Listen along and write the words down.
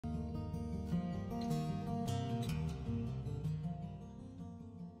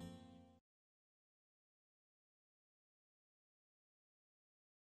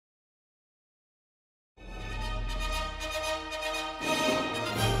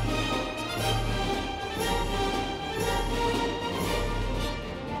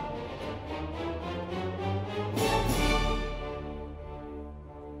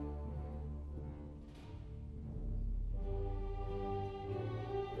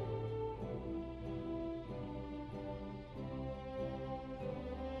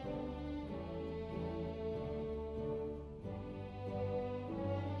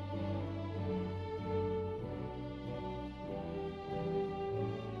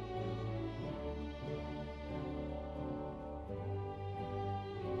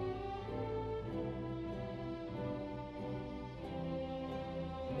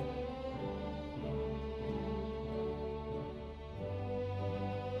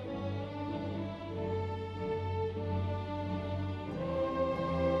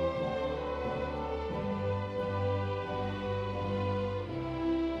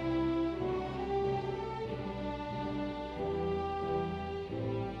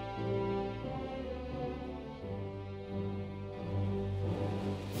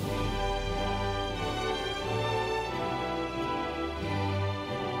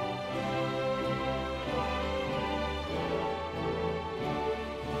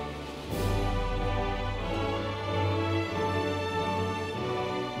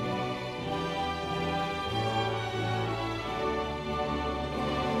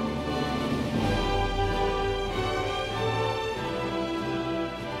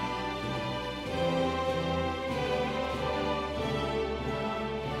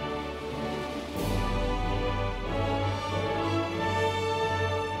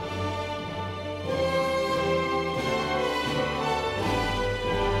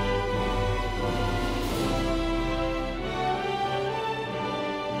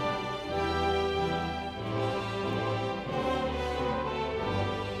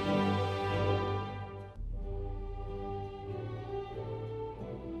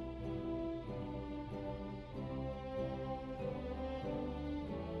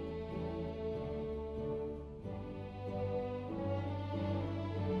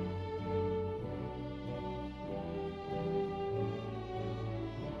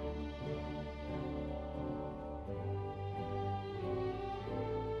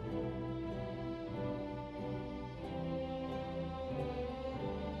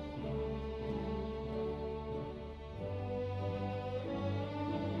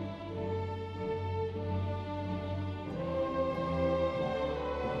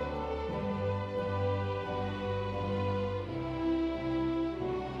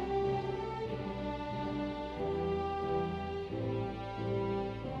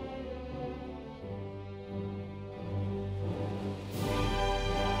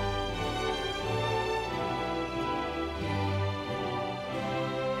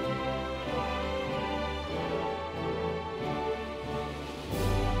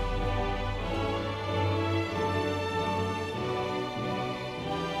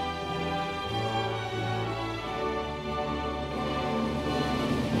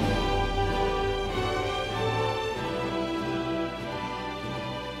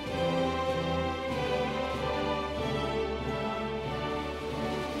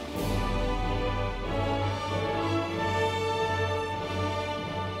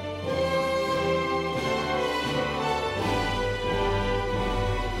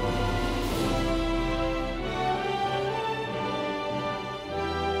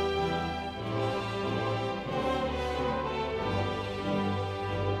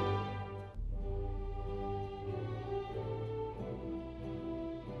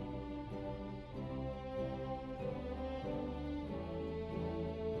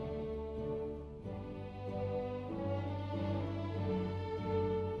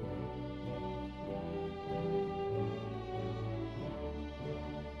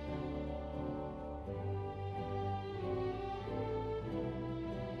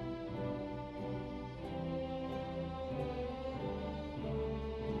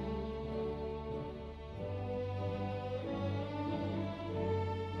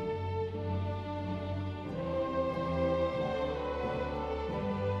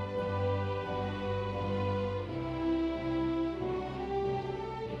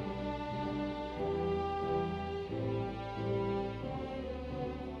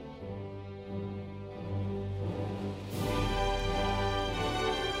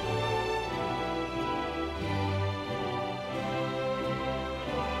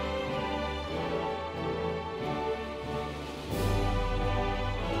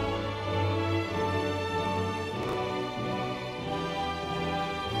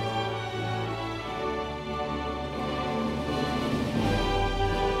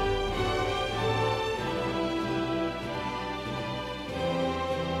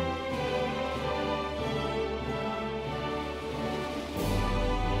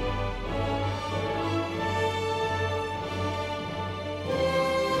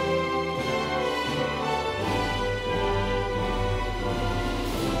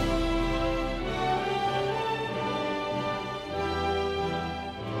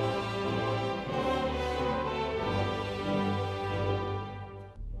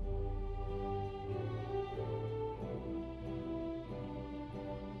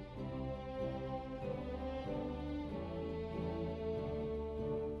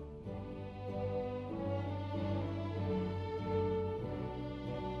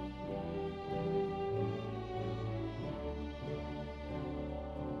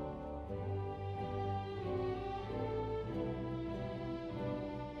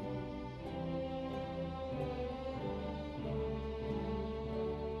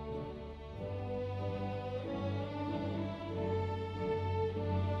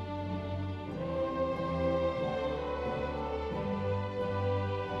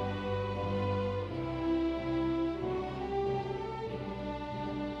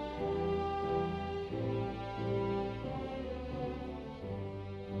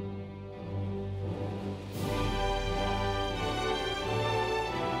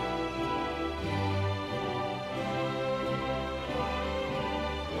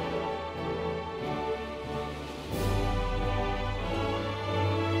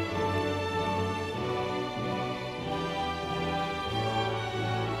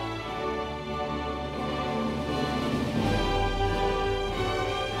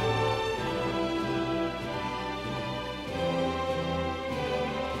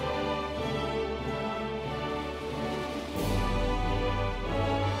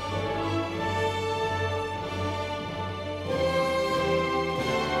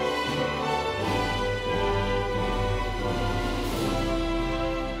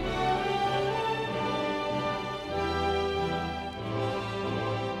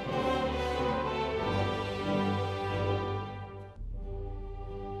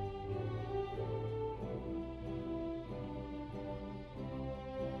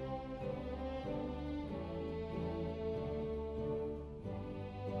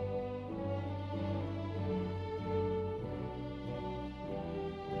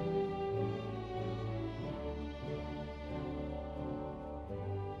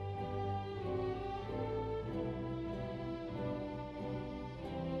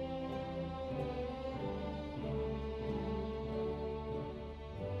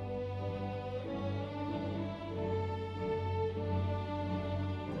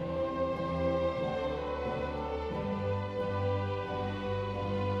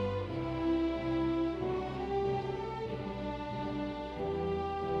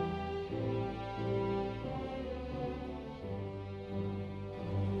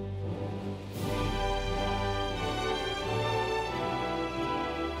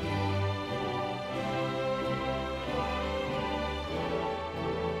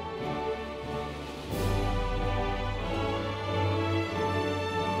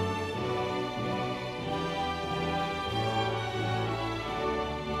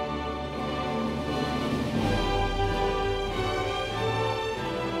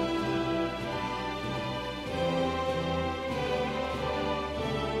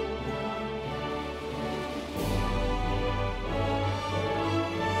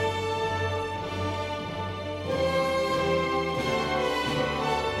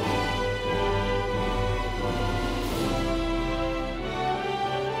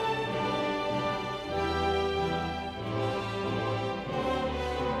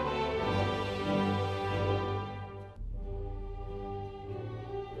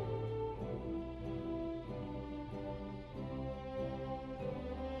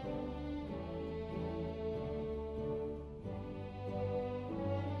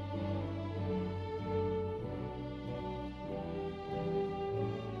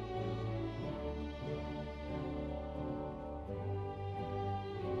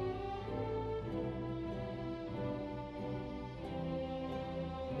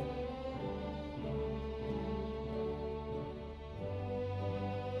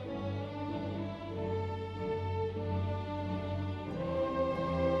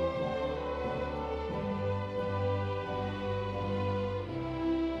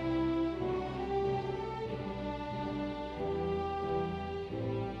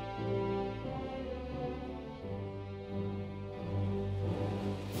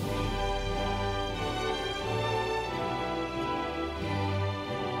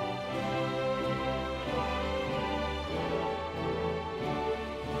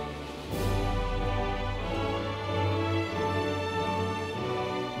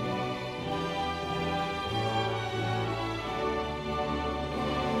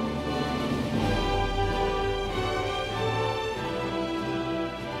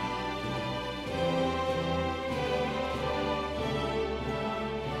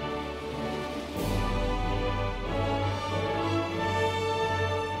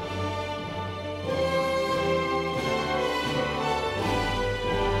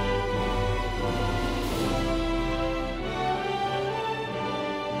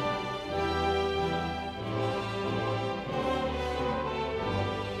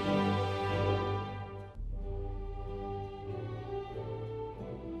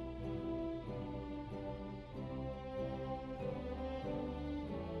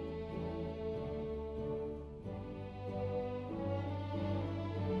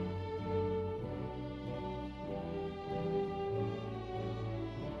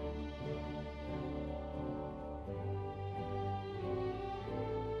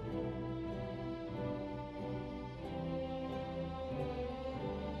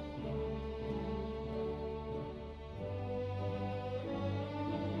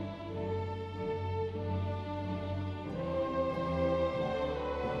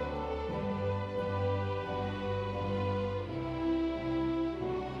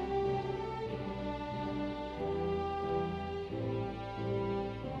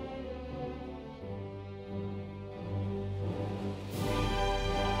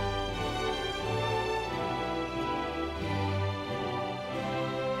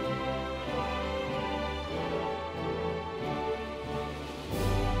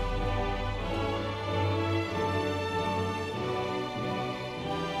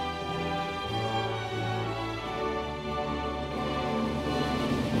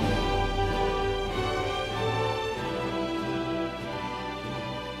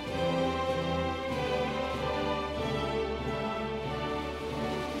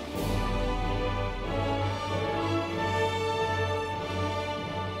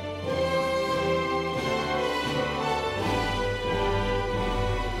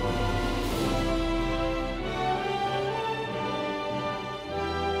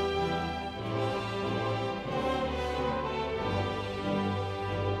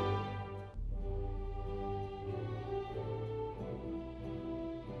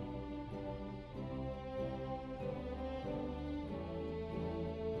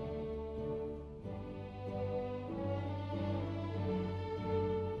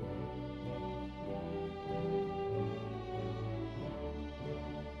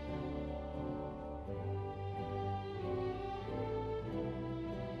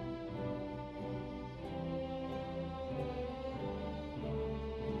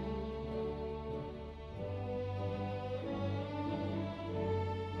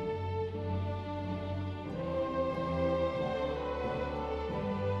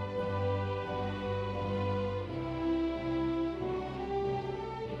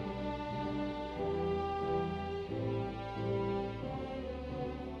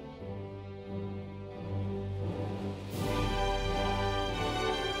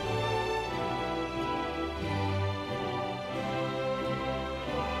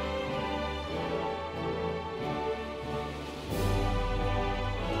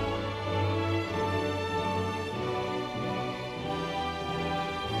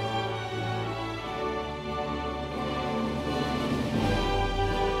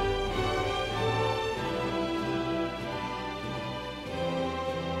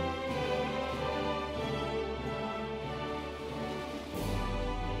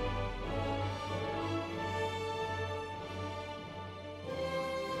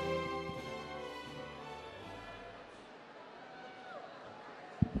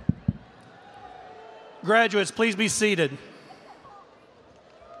Graduates, please be seated.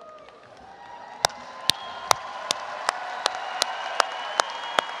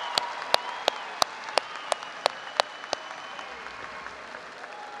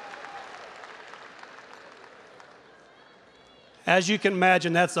 As you can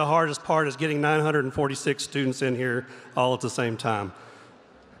imagine, that's the hardest part, is getting 946 students in here all at the same time.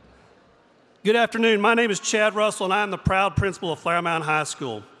 Good afternoon. My name is Chad Russell, and I am the proud principal of Flower Mound High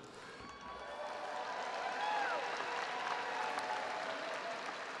School.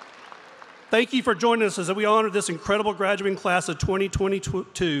 Thank you for joining us as we honor this incredible graduating class of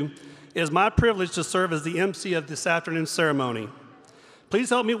 2022. It is my privilege to serve as the MC of this afternoon's ceremony. Please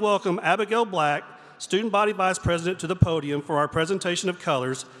help me welcome Abigail Black, Student Body Vice President, to the podium for our presentation of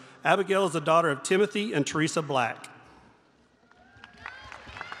colors. Abigail is the daughter of Timothy and Teresa Black.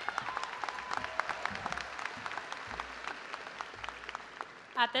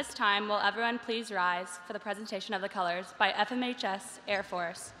 At this time, will everyone please rise for the presentation of the colors by FMHS Air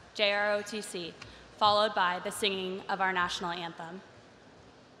Force, JROTC, followed by the singing of our national anthem.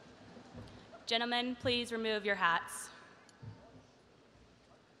 Gentlemen, please remove your hats.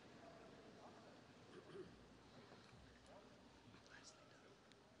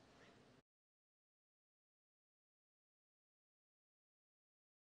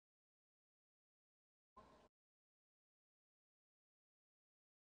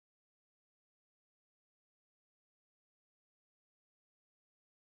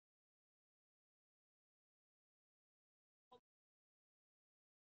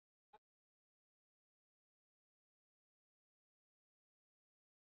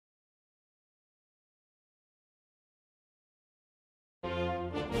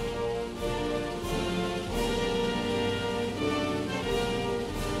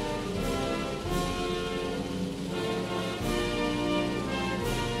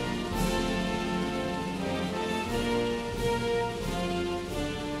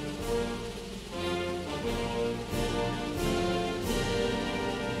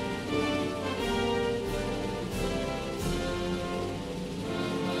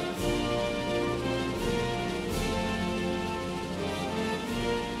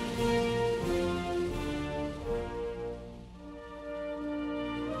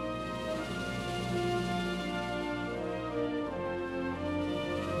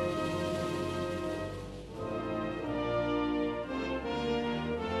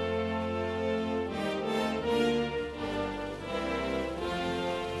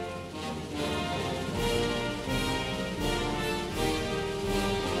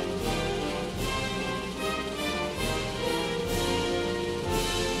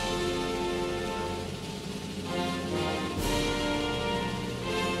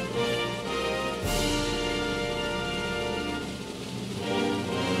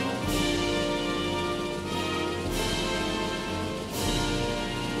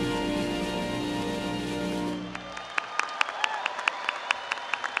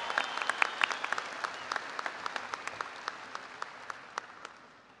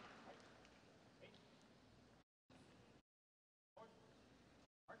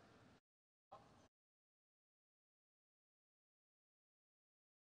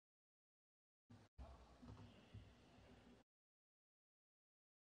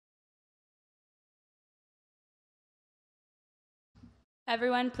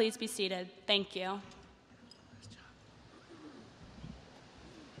 Everyone, please be seated. Thank you.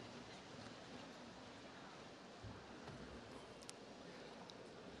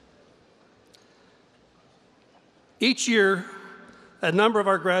 Each year, a number of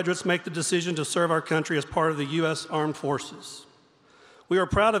our graduates make the decision to serve our country as part of the U.S. Armed Forces. We are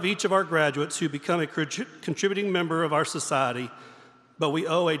proud of each of our graduates who become a contributing member of our society, but we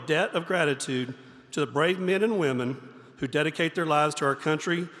owe a debt of gratitude to the brave men and women who dedicate their lives to our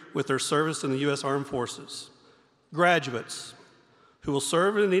country with their service in the U.S. Armed Forces. Graduates who will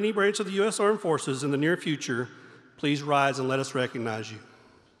serve in any branch of the U.S. Armed Forces in the near future, please rise and let us recognize you.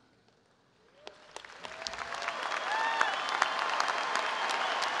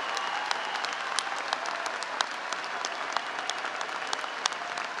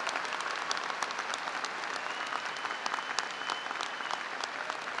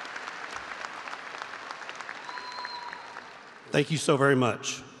 Thank you so very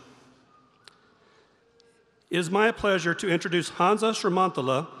much. It is my pleasure to introduce Hansa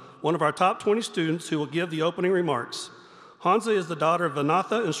Shromanthala, one of our top 20 students who will give the opening remarks. Hansa is the daughter of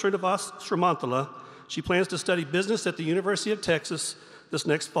Vanatha and Srinivas Shromanthala. She plans to study business at the University of Texas this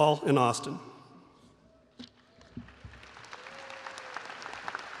next fall in Austin.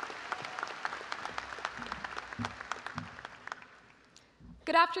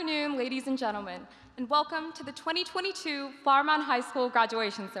 Good afternoon, ladies and gentlemen, and welcome to the 2022 Flower Mound High School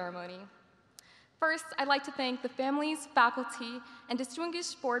graduation ceremony. First, I'd like to thank the families, faculty, and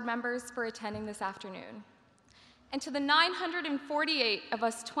distinguished board members for attending this afternoon. And to the 948 of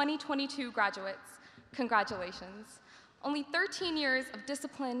us 2022 graduates, congratulations. Only 13 years of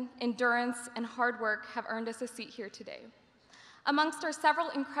discipline, endurance, and hard work have earned us a seat here today. Amongst our several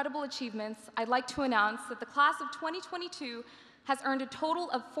incredible achievements, I'd like to announce that the class of 2022 has earned a total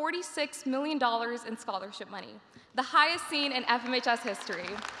of $46 million in scholarship money, the highest seen in FMHS history.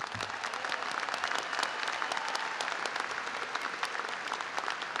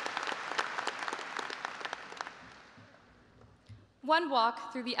 One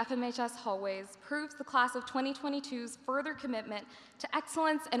walk through the FMHS hallways proves the class of 2022's further commitment to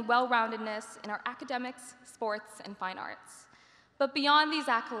excellence and well-roundedness in our academics, sports, and fine arts. But beyond these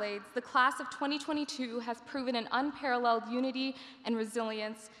accolades, the class of 2022 has proven an unparalleled unity and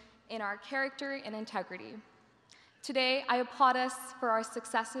resilience in our character and integrity. Today, I applaud us for our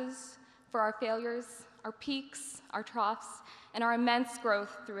successes, for our failures, our peaks, our troughs, and our immense growth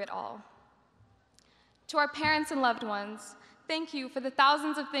through it all. To our parents and loved ones, thank you for the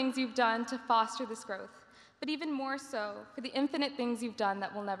thousands of things you've done to foster this growth, but even more so for the infinite things you've done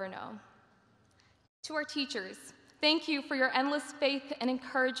that we'll never know. To our teachers, thank you for your endless faith and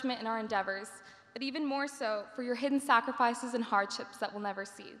encouragement in our endeavors, but even more so for your hidden sacrifices and hardships that we'll never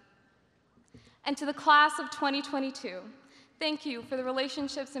see. And to the class of 2022, thank you for the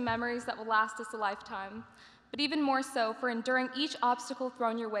relationships and memories that will last us a lifetime, but even more so for enduring each obstacle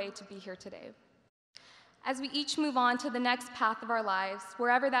thrown your way to be here today. As we each move on to the next path of our lives,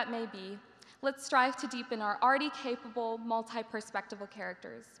 wherever that may be, let's strive to deepen our already capable, multi-perspectival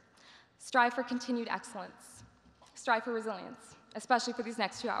characters. Strive for continued excellence. Strive for resilience, especially for these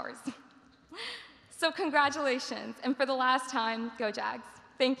next 2 hours. So congratulations, and for the last time, go Jags.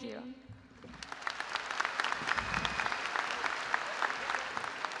 Thank you.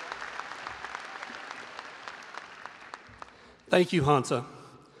 Thank you, Hansa.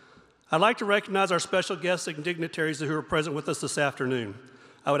 I'd like to recognize our special guests and dignitaries who are present with us this afternoon.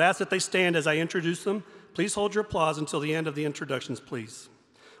 I would ask that they stand as I introduce them. Please hold your applause until the end of the introductions, please.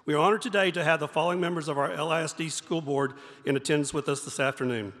 We are honored today to have the following members of our LISD School Board in attendance with us this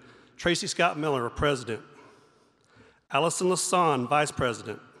afternoon. Tracy Scott Miller, President. Allison Lasson, Vice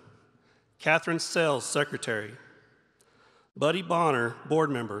President. Catherine Sells, Secretary. Buddy Bonner,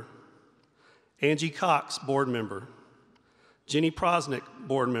 Board Member. Angie Cox, Board Member. Jenny Prosnick,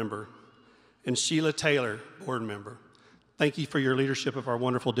 Board Member. And Sheila Taylor, Board Member. Thank you for your leadership of our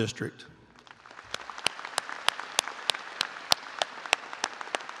wonderful district.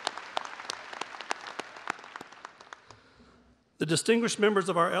 The distinguished members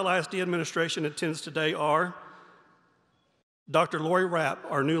of our LISD administration in attendance today are Dr. Lori Rapp,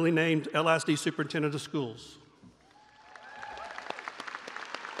 our newly named LISD Superintendent of Schools.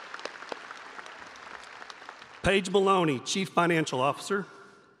 Paige Maloney, Chief Financial Officer.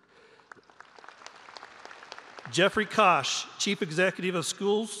 Jeffrey Kosh, Chief Executive of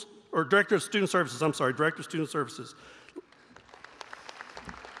Schools, or Director of Student Services, Director of Student Services.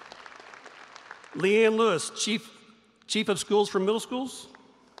 Leanne Lewis, Chief of Schools for Middle Schools.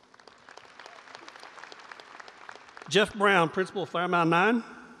 Jeff Brown, Principal of Flower Mound 9.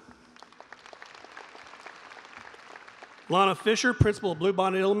 Lana Fisher, Principal of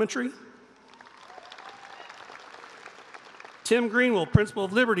Bluebonnet Elementary. Tim Greenwell, Principal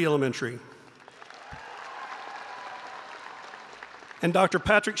of Liberty Elementary. And Dr.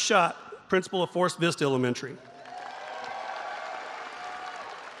 Patrick Schott, Principal of Forest Vista Elementary.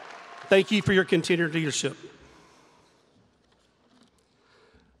 Thank you for your continued leadership.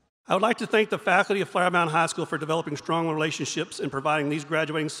 I would like to thank the faculty of Flower Mound High School for developing strong relationships and providing these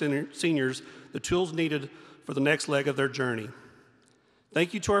graduating seniors the tools needed for the next leg of their journey.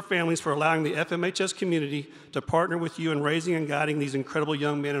 Thank you to our families for allowing the FMHS community to partner with you in raising and guiding these incredible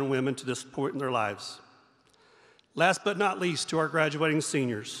young men and women to this point in their lives. Last but not least, to our graduating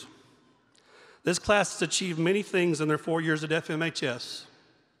seniors. This class has achieved many things in their 4 years at FMHS.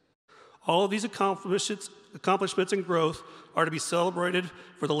 All of these accomplishments and growth are to be celebrated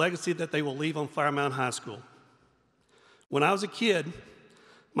for the legacy that they will leave on Flower Mound High School. When I was a kid,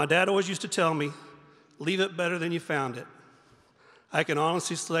 my dad always used to tell me, leave it better than you found it. I can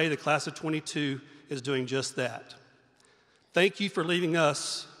honestly say the class of 22 is doing just that. Thank you for leaving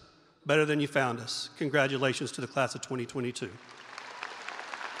us better than you found us. Congratulations to the class of 2022.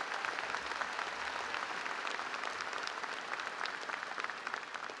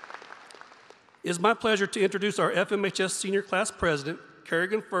 It is my pleasure to introduce our FMHS Senior Class President,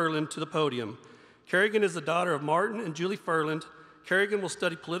 Kerrigan Furland, to the podium. Kerrigan is the daughter of Martin and Julie Furland. Kerrigan will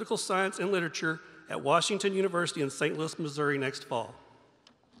study political science and literature at Washington University in St. Louis, Missouri next fall.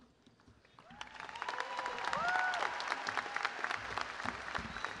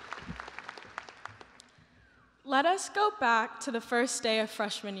 Let us go back to the first day of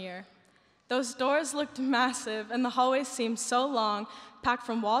freshman year. Those doors looked massive, and the hallways seemed so long, packed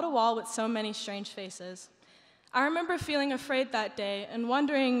from wall to wall with so many strange faces. I remember feeling afraid that day and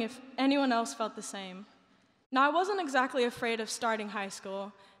wondering if anyone else felt the same. Now, I wasn't exactly afraid of starting high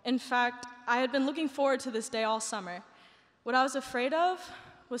school. In fact, I had been looking forward to this day all summer. What I was afraid of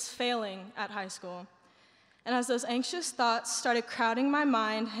was failing at high school. And as those anxious thoughts started crowding my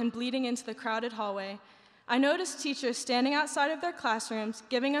mind and bleeding into the crowded hallway, I noticed teachers standing outside of their classrooms,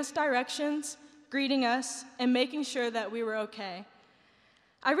 giving us directions, greeting us, and making sure that we were okay.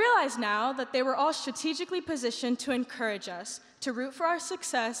 I realize now that they were all strategically positioned to encourage us, to root for our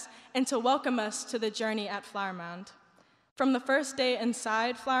success, and to welcome us to the journey at Flower Mound. From the first day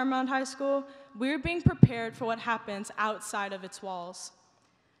inside Flower Mound High School, we were being prepared for what happens outside of its walls.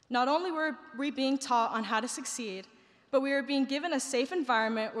 Not only were we being taught on how to succeed, but we were being given a safe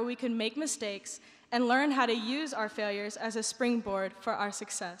environment where we could make mistakes and learn how to use our failures as a springboard for our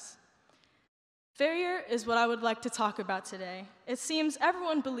success. Failure is what I would like to talk about today. It seems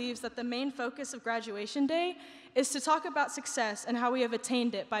everyone believes that the main focus of graduation day is to talk about success and how we have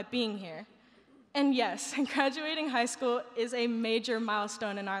attained it by being here. And yes, graduating high school is a major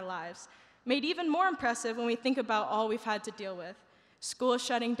milestone in our lives, made even more impressive when we think about all we've had to deal with. School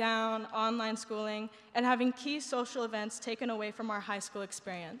shutting down, online schooling, and having key social events taken away from our high school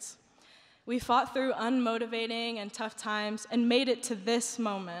experience. We fought through unmotivating and tough times and made it to this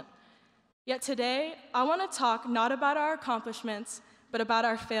moment. Yet today, I want to talk not about our accomplishments, but about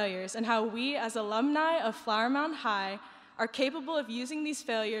our failures and how we, as alumni of Flower Mound High, are capable of using these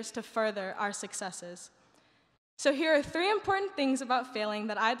failures to further our successes. So here are 3 important things about failing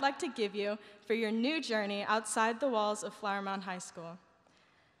that I'd like to give you for your new journey outside the walls of Flower Mound High School.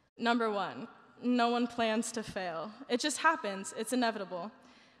 Number 1, no one plans to fail. It just happens. It's inevitable.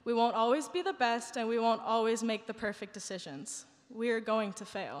 We won't always be the best, and we won't always make the perfect decisions. We are going to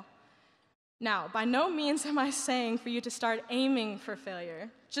fail. Now, by no means am I saying for you to start aiming for failure.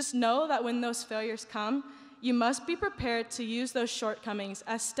 Just know that when those failures come, you must be prepared to use those shortcomings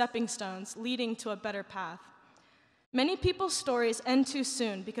as stepping stones leading to a better path. Many people's stories end too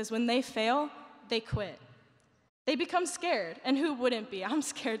soon because when they fail, they quit. They become scared, and who wouldn't be? I'm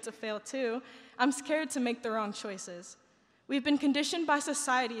scared to fail too. I'm scared to make the wrong choices. We've been conditioned by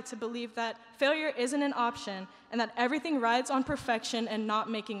society to believe that failure isn't an option and that everything rides on perfection and not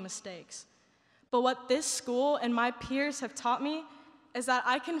making mistakes. But what this school and my peers have taught me is that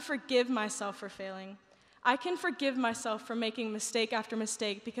I can forgive myself for failing. I can forgive myself for making mistake after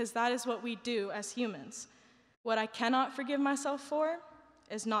mistake because that is what we do as humans. What I cannot forgive myself for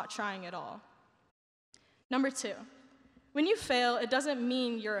is not trying at all. Number 2, when you fail, it doesn't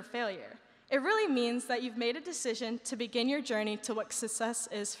mean you're a failure. It really means that you've made a decision to begin your journey to what success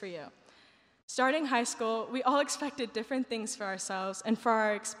is for you. Starting high school, we all expected different things for ourselves and for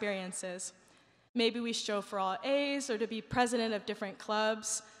our experiences. Maybe we strove for all A's or to be president of different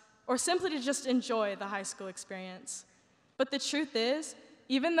clubs, or simply to just enjoy the high school experience. But the truth is,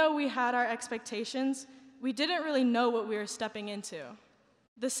 even though we had our expectations, we didn't really know what we were stepping into.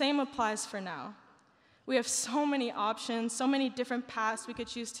 The same applies for now. We have so many options, so many different paths we could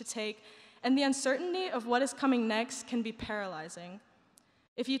choose to take, and the uncertainty of what is coming next can be paralyzing.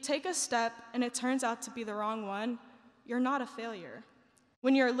 If you take a step and it turns out to be the wrong one, you're not a failure.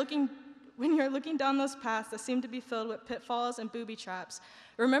 When you're looking down those paths that seem to be filled with pitfalls and booby traps,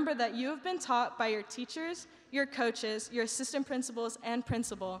 remember that you have been taught by your teachers, your coaches, your assistant principals, and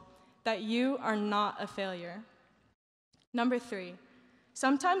principal that you are not a failure. Number 3,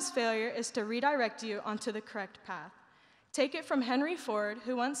 sometimes failure is to redirect you onto the correct path. Take it from Henry Ford,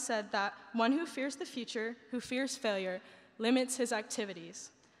 who once said that one who fears the future, who fears failure, limits his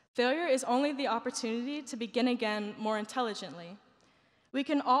activities. Failure is only the opportunity to begin again more intelligently. We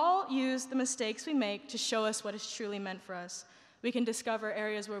can all use the mistakes we make to show us what is truly meant for us. We can discover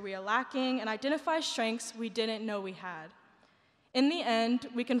areas where we are lacking and identify strengths we didn't know we had. In the end,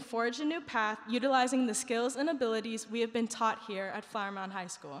 we can forge a new path utilizing the skills and abilities we have been taught here at Flower Mound High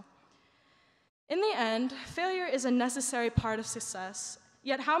School. In the end, failure is a necessary part of success,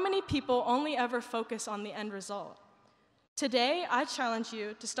 yet how many people only ever focus on the end result? Today, I challenge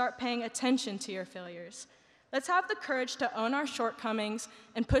you to start paying attention to your failures. Let's have the courage to own our shortcomings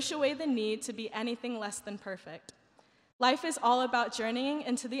and push away the need to be anything less than perfect. Life is all about journeying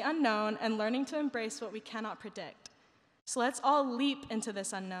into the unknown and learning to embrace what we cannot predict. So let's all leap into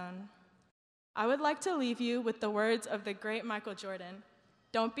this unknown. I would like to leave you with the words of the great Michael Jordan.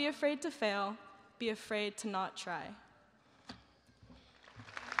 Don't be afraid to fail. be afraid to not try.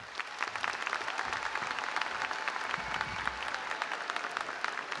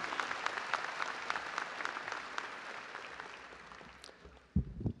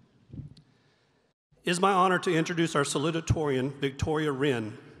 It is my honor to introduce our salutatorian, Victoria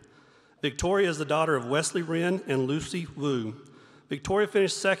Wren. Victoria is the daughter of Wesley Wren and Lucy Wu. Victoria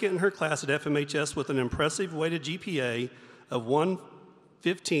finished second in her class at FMHS with an impressive weighted GPA of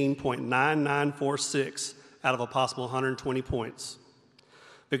 115.9946 out of a possible 120 points.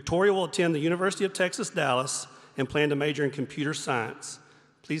 Victoria will attend the University of Texas, Dallas, and plan to major in computer science.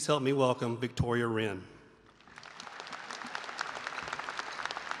 Please help me welcome Victoria Wren.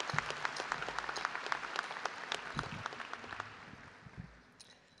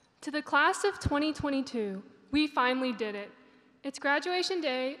 To the class of 2022, we finally did it. It's graduation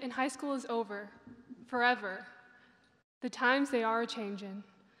day and high school is over, forever. The times they are a-changin'.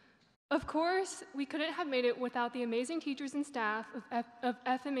 Of course, we couldn't have made it without the amazing teachers and staff of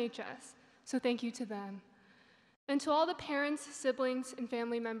FMHS, so thank you to them. And to all the parents, siblings, and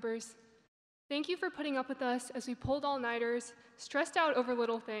family members, thank you for putting up with us as we pulled all-nighters, stressed out over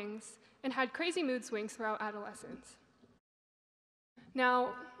little things, and had crazy mood swings throughout adolescence.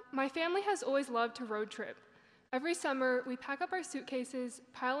 Now, my family has always loved to road trip. Every summer, we pack up our suitcases,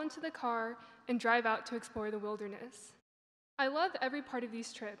 pile into the car, and drive out to explore the wilderness. I love every part of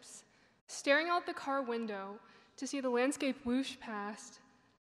these trips. Staring out the car window to see the landscape whoosh past,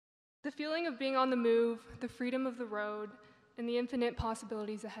 the feeling of being on the move, the freedom of the road, and the infinite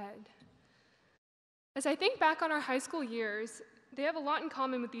possibilities ahead. As I think back on our high school years, they have a lot in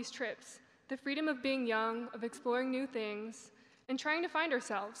common with these trips. The freedom of being young, of exploring new things, and trying to find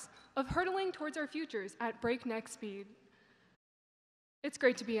ourselves, of hurtling towards our futures at breakneck speed. It's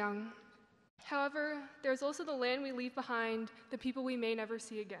great to be young. However, there's also the land we leave behind, the people we may never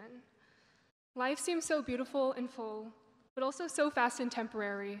see again. Life seems so beautiful and full, but also so fast and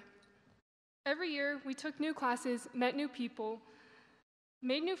temporary. Every year, we took new classes, met new people,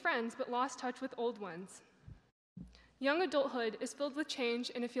 made new friends, but lost touch with old ones. Young adulthood is filled with change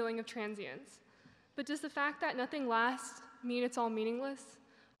and a feeling of transience. But does the fact that nothing lasts mean it's all meaningless?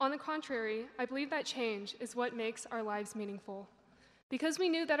 On the contrary, I believe that change is what makes our lives meaningful. Because we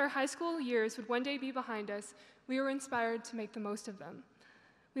knew that our high school years would one day be behind us, we were inspired to make the most of them.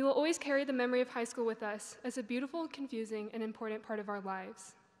 We will always carry the memory of high school with us as a beautiful, confusing, and important part of our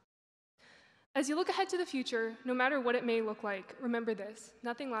lives. As you look ahead to the future, no matter what it may look like, remember this: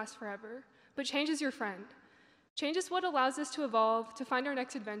 nothing lasts forever, but change is your friend. Change is what allows us to evolve, to find our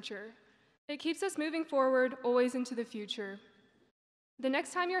next adventure. It keeps us moving forward, always into the future. The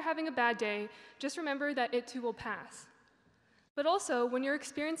next time you're having a bad day, just remember that it too will pass. But also, when you're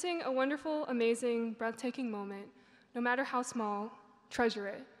experiencing a wonderful, amazing, breathtaking moment, no matter how small, treasure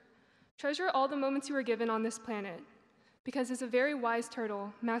it. Treasure all the moments you were given on this planet. Because as a very wise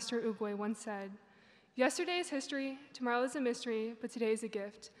turtle, Master Oogway, once said, "Yesterday is history, tomorrow is a mystery, but today is a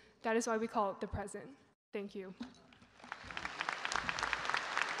gift. That is why we call it the present." Thank you.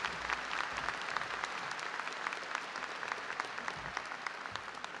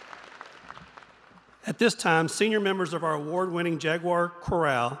 At this time, senior members of our award-winning Jaguar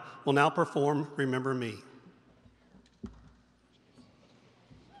Chorale will now perform Remember Me.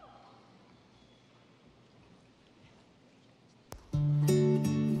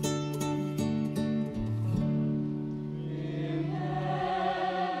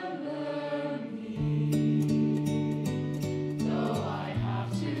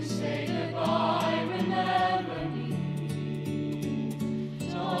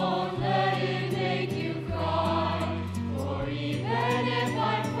 Even if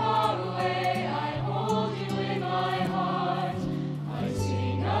I'm far away, I hold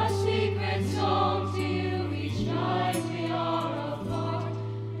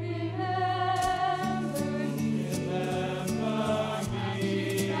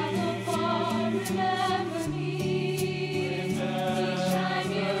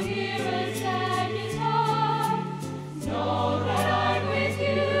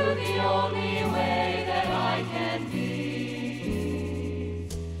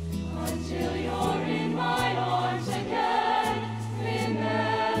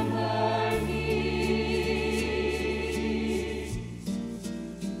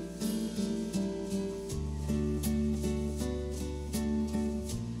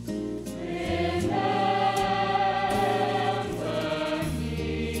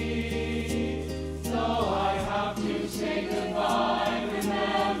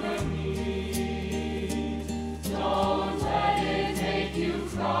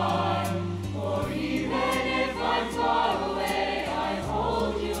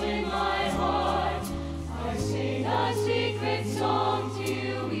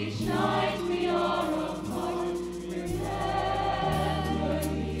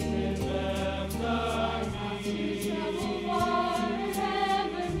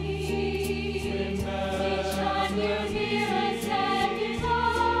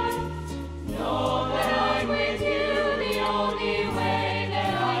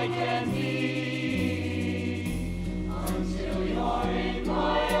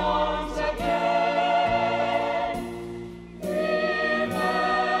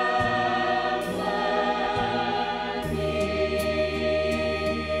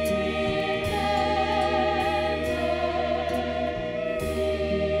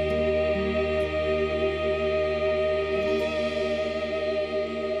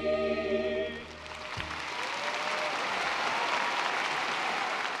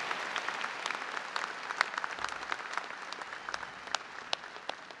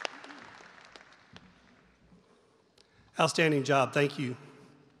Outstanding job, thank you.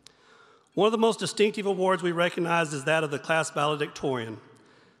 One of the most distinctive awards we recognize is that of the class valedictorian.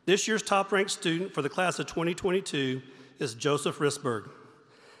 This year's top-ranked student for the class of 2022 is Joseph Risberg.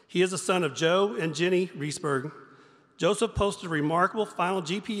 He is the son of Joe and Jenny Risberg. Joseph posted a remarkable final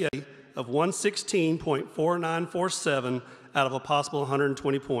GPA of 116.4947 out of a possible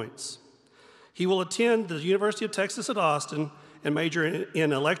 120 points. He will attend the University of Texas at Austin and major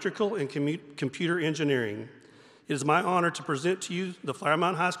in electrical and computer engineering. It is my honor to present to you the Flower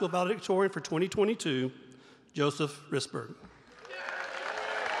Mound High School valedictorian for 2022, Joseph Risberg.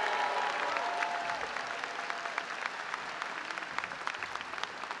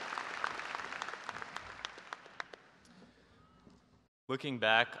 Looking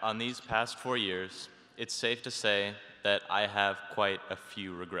back on these past 4 years, it's safe to say that I have quite a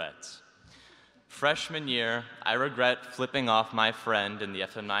few regrets. Freshman year, I regret flipping off my friend in the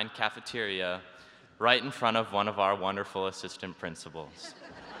FM9 cafeteria right in front of one of our wonderful assistant principals.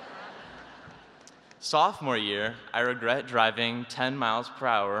 Sophomore year, I regret driving 10 miles per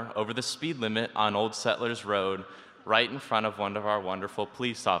hour over the speed limit on Old Settlers Road right in front of one of our wonderful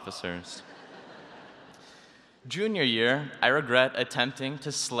police officers. Junior year, I regret attempting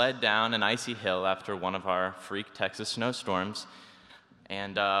to sled down an icy hill after one of our freak Texas snowstorms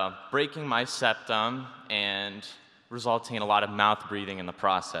and breaking my septum and resulting in a lot of mouth breathing in the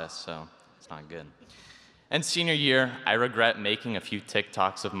process, so it's not good. And senior year, I regret making a few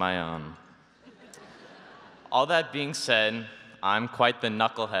TikToks of my own. All that being said, I'm quite the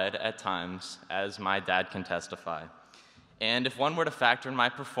knucklehead at times, as my dad can testify. And if one were to factor in my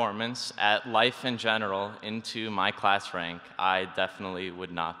performance at life in general into my class rank, I definitely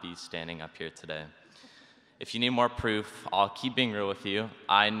would not be standing up here today. If you need more proof, I'll keep being real with you.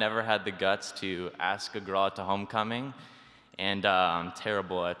 I never had the guts to ask a girl out to homecoming, and I'm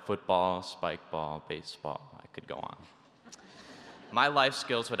terrible at football, spike ball, baseball. I could go on. My life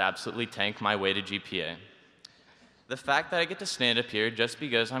skills would absolutely tank my weighted GPA. The fact that I get to stand up here just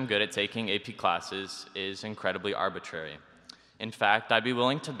because I'm good at taking AP classes is incredibly arbitrary. In fact, I'd be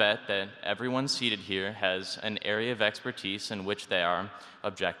willing to bet that everyone seated here has an area of expertise in which they are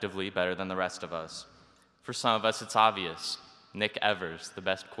objectively better than the rest of us. For some of us, it's obvious. Nick Evers, the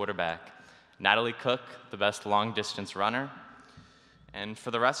best quarterback. Natalie Cook, the best long-distance runner. And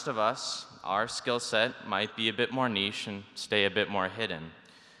for the rest of us, our skill set might be a bit more niche and stay a bit more hidden.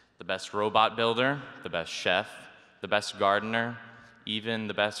 The best robot builder, the best chef, the best gardener, even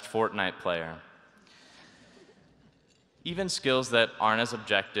the best Fortnite player. Even skills that aren't as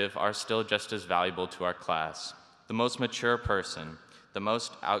objective are still just as valuable to our class. The most mature person, the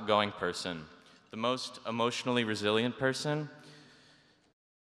most outgoing person, the most emotionally resilient person.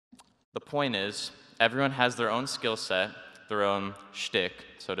 The point is, everyone has their own skill set, their own shtick,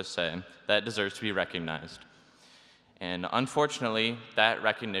 so to say, that deserves to be recognized. And unfortunately, that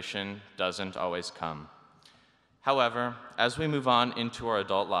recognition doesn't always come. However, as we move on into our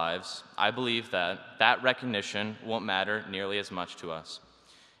adult lives, I believe that that recognition won't matter nearly as much to us.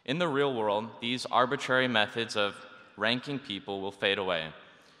 In the real world, these arbitrary methods of ranking people will fade away.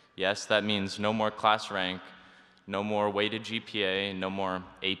 Yes, that means no more class rank, no more weighted GPA, no more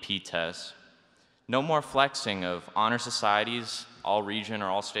AP tests, no more flexing of honor societies, all-region or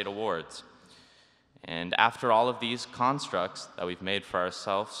all-state awards. And after all of these constructs that we've made for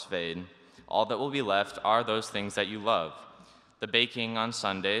ourselves fade, all that will be left are those things that you love. The baking on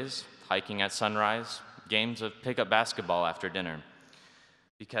Sundays, hiking at sunrise, games of pickup basketball after dinner.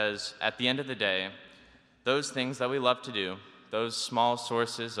 Because at the end of the day, those things that we love to do, those small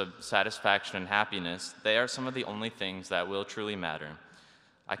sources of satisfaction and happiness, they are some of the only things that will truly matter.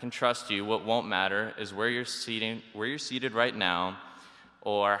 I can trust you, what won't matter is where you're seated right now,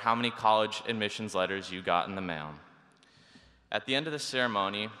 or how many college admissions letters you got in the mail. At the end of the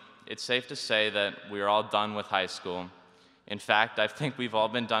ceremony, it's safe to say that we are all done with high school. In fact, I think we've all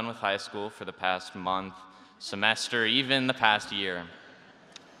been done with high school for the past month, semester, even the past year.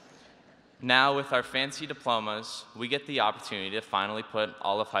 Now, with our fancy diplomas, we get the opportunity to finally put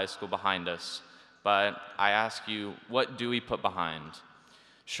all of high school behind us. But I ask you, what do we put behind?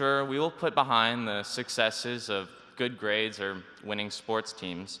 Sure, we will put behind the successes of good grades or winning sports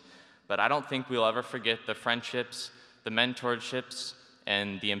teams, but I don't think we'll ever forget the friendships, the mentorships,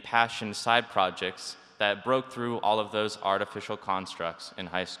 and the impassioned side projects that broke through all of those artificial constructs in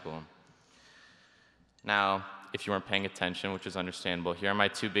high school. Now, if you weren't paying attention, which is understandable, here are my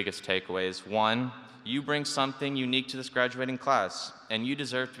two biggest takeaways. One, you bring something unique to this graduating class, and you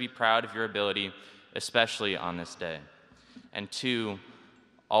deserve to be proud of your ability, especially on this day. And two,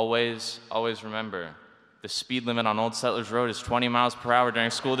 always remember, the speed limit on Old Settlers Road is 20 miles per hour during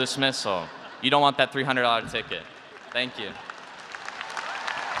school dismissal. You don't want that $300 ticket. Thank you.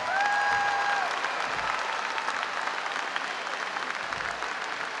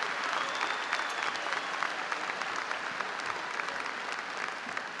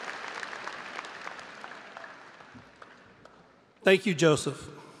 Thank you, Joseph.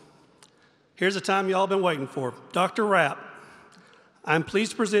 Here's a time y'all been waiting for. Dr. Rapp, I'm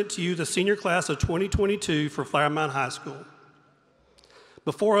pleased to present to you the senior class of 2022 for Flower Mound High School.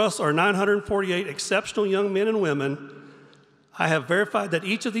 Before us are 948 exceptional young men and women. I have verified that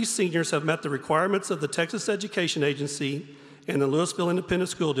each of these seniors have met the requirements of the Texas Education Agency and the Lewisville Independent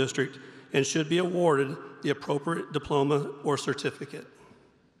School District and should be awarded the appropriate diploma or certificate.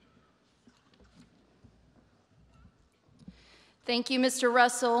 Thank you, Mr.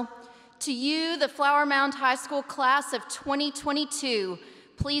 Russell. To you, the Flower Mound High School class of 2022,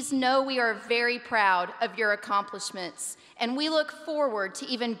 please know we are very proud of your accomplishments, and we look forward to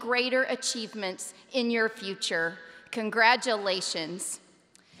even greater achievements in your future. Congratulations.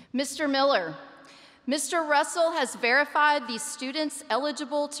 Mr. Miller, Mr. Russell has verified these students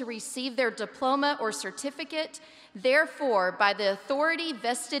eligible to receive their diploma or certificate. Therefore, by the authority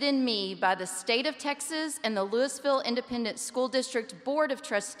vested in me by the state of Texas and the Lewisville Independent School District Board of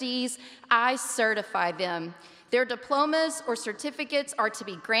Trustees, I certify them. Their diplomas or certificates are to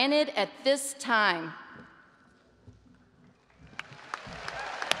be granted at this time.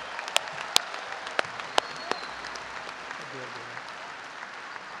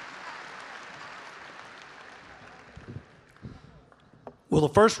 Will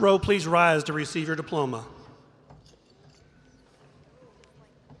the first row please rise to receive your diploma?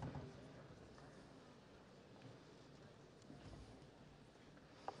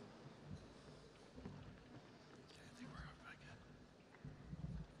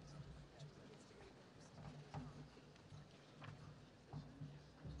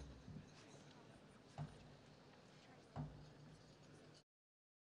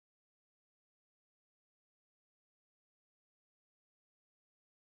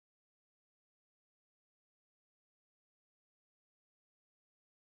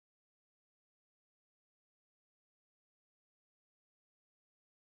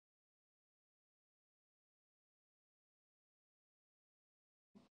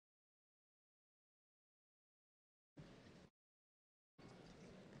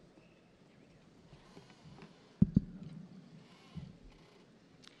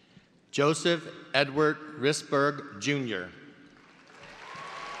 Joseph Edward Risberg, Jr.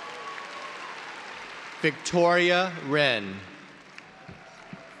 Victoria Wren.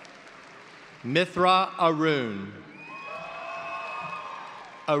 Mithra Arun.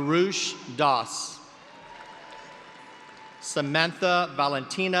 Arush Das. Samantha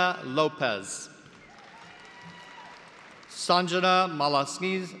Valentina Lopez. Sanjana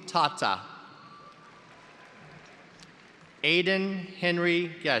Malaskiz Tata. Aiden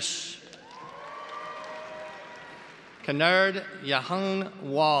Henry Gesh. Kennard Yahun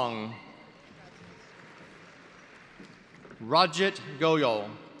Wong. Rajit Goyal.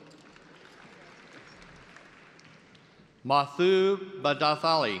 Mathu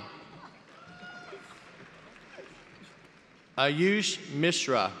Badathali. Ayush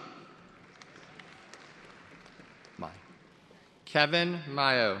Mishra. Kevin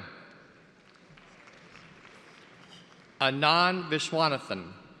Mayo. Anand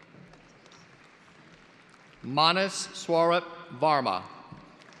Vishwanathan. Manas Swarup Varma.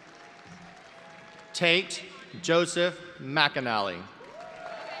 Tate Joseph McAnally.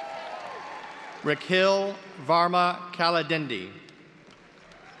 Rakhil Varma Kaladindi.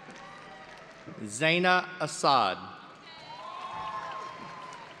 Zaina Assad.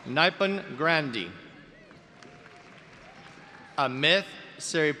 Naipan Grandi. Amit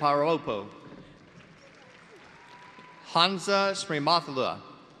Siriparopo. Hansa Srimathala.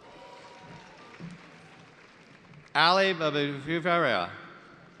 Ali Babivivara.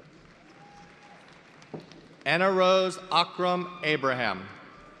 Anna Rose Akram Abraham.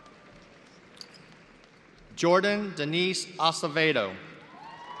 Jordan Denise Acevedo.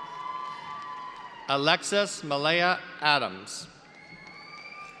 Alexis Malaya Adams.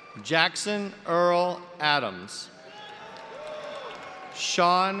 Jackson Earl Adams.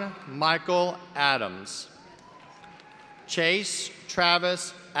 Sean Michael Adams. Chase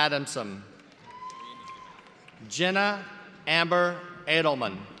Travis Adamson. Jenna Amber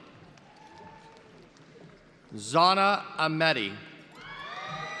Edelman. Zana Ahmedi.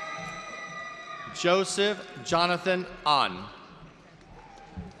 Joseph Jonathan Ahn.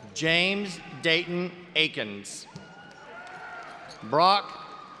 James Dayton Akins. Brock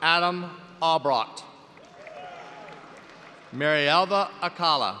Adam Albrocht. Marielva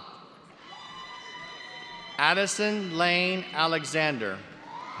Akala. Addison Lane Alexander.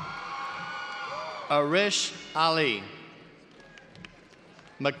 Arish Ali.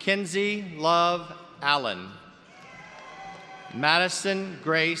 Mackenzie Love Allen. Madison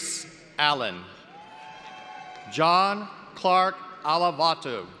Grace Allen. John Clark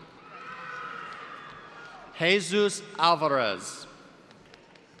Alavato. Jesus Alvarez.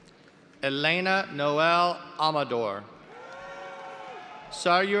 Elena Noel Amador.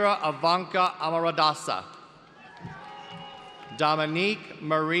 Sayura Avanka Amaradasa. Dominique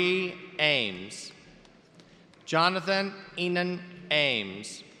Marie Ames. Jonathan Enan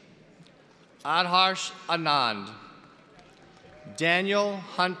Ames. Adharsh Anand. Daniel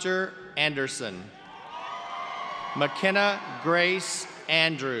Hunter Anderson. McKenna Grace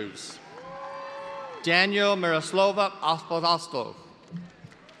Andrews. Daniel Miroslava Aspodosto.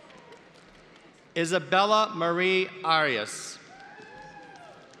 Isabella Marie Arias.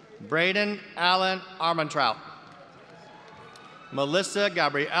 Braden Allen Armantrout. Melissa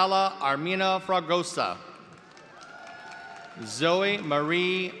Gabriela Armina Fragosa. Zoe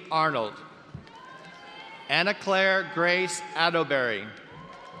Marie Arnold. Anna Claire Grace Adoberry.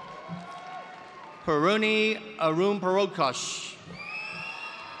 Paruni Arun Parokosh.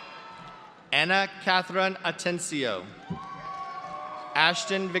 Anna Catherine Atencio.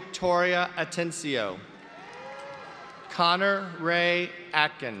 Ashton Victoria Atencio. Connor Ray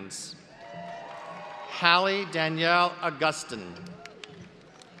Atkins. Hallie Danielle Augustin.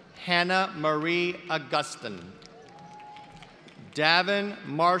 Hannah Marie Augustin. Davin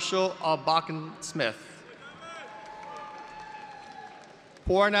Marshall Albakan Smith.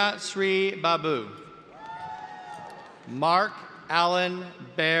 Purna Sri Babu. Mark Allen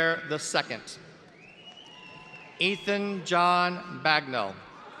Bear II. Ethan John Bagnell.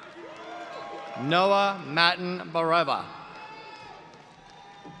 Noah Matten Bareva.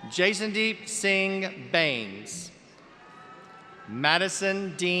 Jasendeep Singh Baines.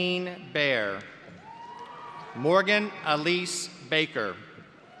 Madison Dean Bear. Morgan Elise Baker.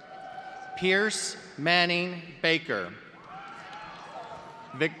 Pierce Manning Baker.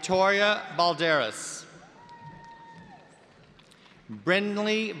 Victoria Balderas.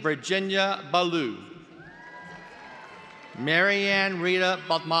 Brindley Virginia Ballou. Marianne Rita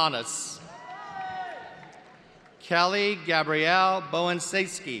Botmanis. Kelly Gabrielle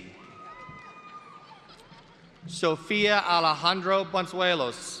Bowenseski. Sofia Alejandro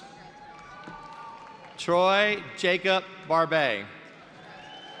Bonsuelos. Troy Jacob Barbet.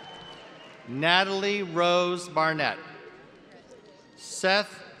 Natalie Rose Barnett.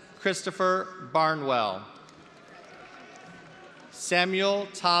 Seth Christopher Barnwell. Samuel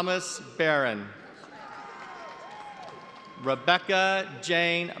Thomas Barron. Rebecca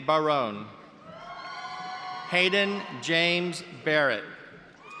Jane Barone. Hayden James Barrett.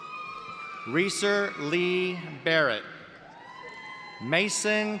 Reeser Lee Barrett.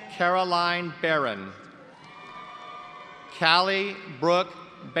 Mason Caroline Barron. Callie Brooke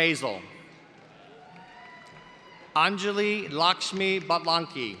Basil. Anjali Lakshmi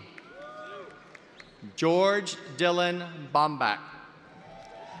Batlanki. George Dylan Bombach.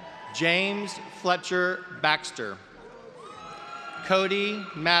 James Fletcher Baxter. Cody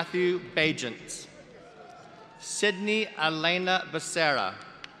Matthew Bajent. Sydney Elena Becerra.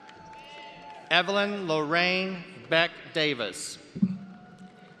 Evelyn Lorraine Beck Davis.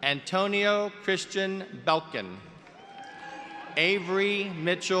 Antonio Christian Belkin. Avery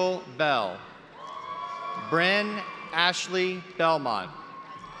Mitchell Bell. Bryn Ashley Belmont.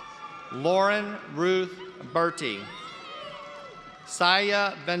 Lauren Ruth Bertie.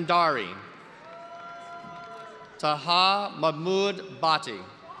 Saya Vendari. Taha Mahmood Bhatti.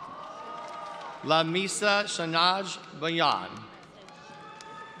 Lamisa Shanaj Bayan.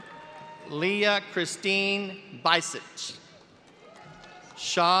 Leah Christine Bisic.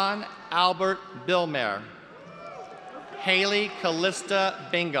 Sean Albert Billmare. Haley Callista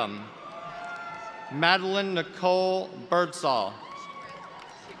Bingham. Madeline Nicole Birdsall.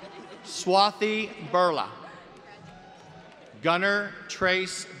 Swathi Burla. Gunnar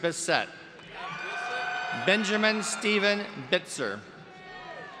Trace Bissett. Benjamin Stephen Bitzer.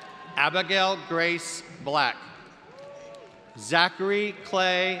 Abigail Grace Black. Zachary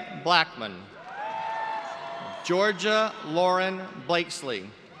Clay Blackman. Georgia Lauren Blakesley.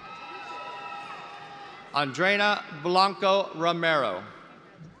 Andrena Blanco Romero.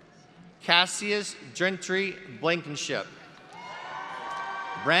 Cassius Gentry Blankenship.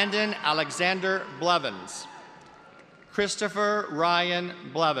 Brandon Alexander Blevins. Christopher Ryan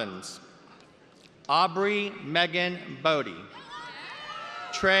Blevins. Aubrey Megan Bodie.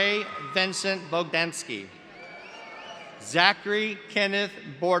 Trey Vincent Bogdansky. Zachary Kenneth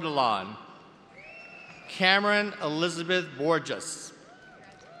Bordelon. Cameron Elizabeth Borges.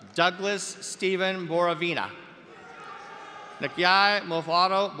 Douglas Stephen Boravina. Nakyai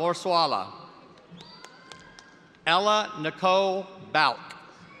Mofado Borswala. Ella Nicole Bauk.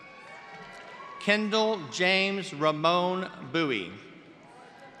 Kendall James Ramon Bowie.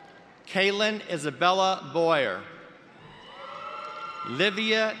 Kaylin Isabella Boyer.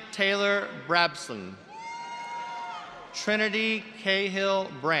 Livia Taylor Brabson. Trinity Cahill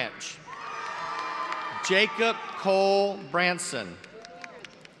Branch. Jacob Cole Branson.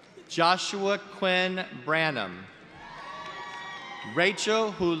 Joshua Quinn Branham.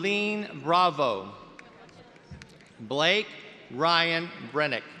 Rachel Huline Bravo. Blake Ryan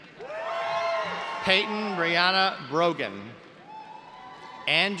Brennick. Peyton Brianna Brogan.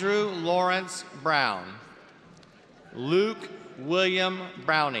 Andrew Lawrence Brown. Luke William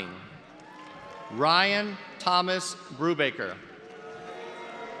Browning. Ryan Thomas Brubaker.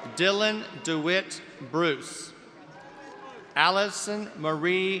 Dylan DeWitt Bruce. Allison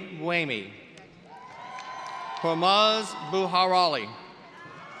Marie Wamey. Hormuz Buharali.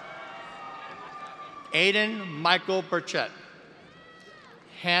 Aiden Michael Burchett.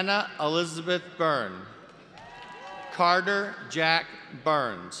 Hannah Elizabeth Byrne. Carter Jack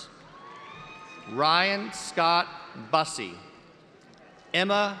Burns. Ryan Scott Bussey.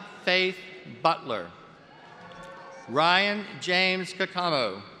 Emma Faith Butler. Ryan James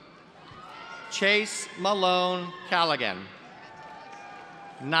Kakamo. Chase Malone Callaghan.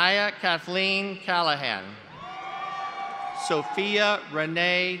 Naya Kathleen Callahan. Sophia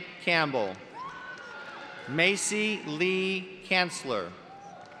Renee Campbell. Macy Lee Kanzler.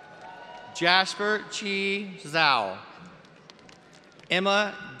 Jasper Chi Zhao.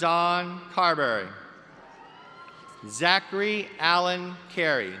 Emma Dawn Carberry. Zachary Allen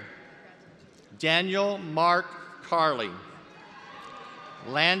Carey. Daniel Mark Carley.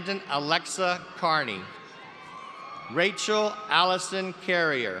 Landon Alexa Carney. Rachel Allison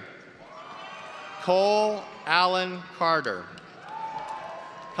Carrier. Cole Allen Carter.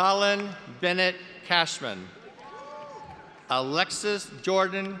 Colin Bennett Cashman. Alexis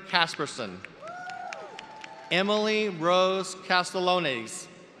Jordan Casperson. Emily Rose Castellanes.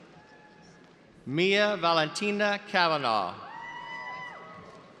 Mia Valentina Kavanaugh.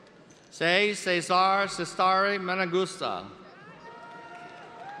 Cesar Sestari Managusta.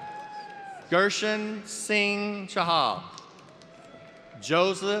 Gershon Singh Chahal.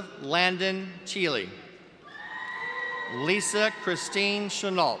 Joseph Landon Chile. Lisa Christine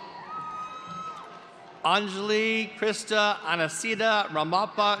Chenault. Anjali Krista Anasida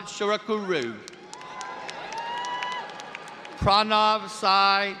Ramappa Shirakuru. Pranav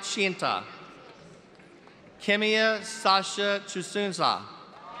Sai Chinta. Kimia Sasha Chusunza.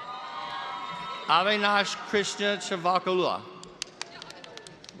 Avinash Krishna Chavakula.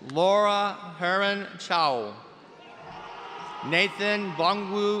 Laura Heron Chao. Nathan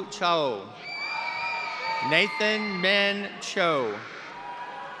Bongwu Chao. Nathan Men Cho.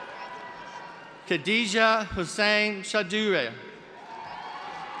 Khadija Hussein Chadure.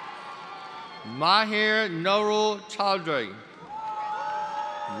 Mahir Norul Chaudhry.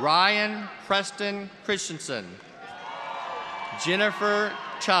 Ryan Preston Christensen. Jennifer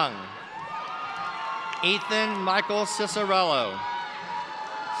Chung. Ethan Michael Cicerello.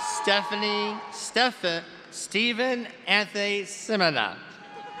 Stephen Anthony Simona.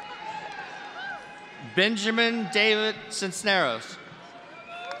 Benjamin David Cisneros.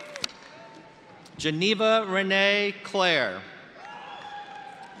 Geneva Renee Claire.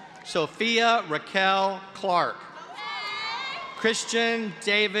 Sophia Raquel Clark. Christian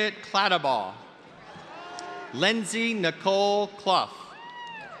David Clatterbaugh. Lindsay Nicole Clough.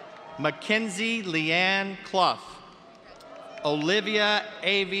 Mackenzie Leanne Clough. Olivia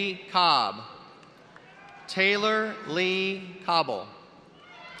Avey Cobb. Taylor Lee Cobble.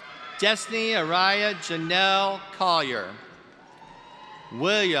 Destiny Araya Janelle Collier.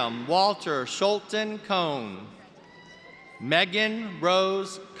 William Walter Schulten Cone. Megan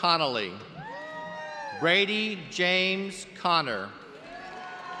Rose Connolly. Brady James Connor.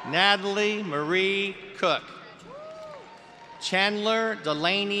 Natalie Marie Cook. Chandler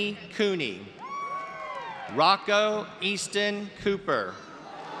Delaney Cooney. Rocco Easton Cooper.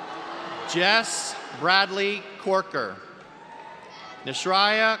 Jess Bradley Corker.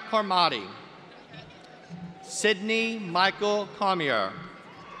 Nishraya Kormati. Sydney Michael Comier.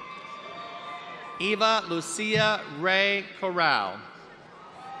 Eva Lucia Ray Corral.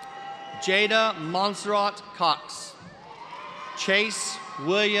 Jada Montserrat Cox. Chase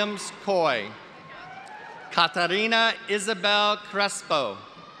Williams Coy. Katarina Isabel Crespo.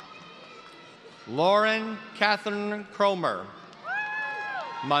 Lauren Catherine Cromer.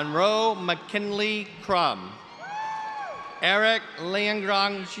 Monroe McKinley Crum, Eric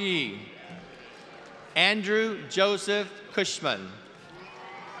Liangrang Ji, Andrew Joseph Cushman,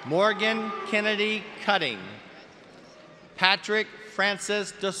 Morgan Kennedy Cutting, Patrick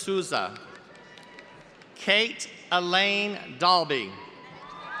Francis D'Souza, Kate Elaine Dalby,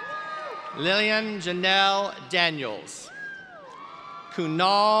 Lillian Janelle Daniels,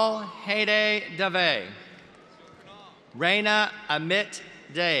 Kunal Hede Dave, Raina Amit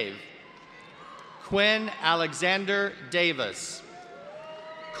Dave, Quinn Alexander Davis,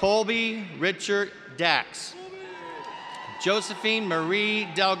 Colby Richard Dax, Josephine Marie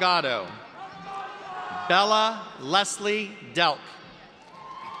Delgado, Bella Leslie Delk,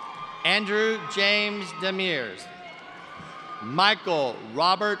 Andrew James Demirs, Michael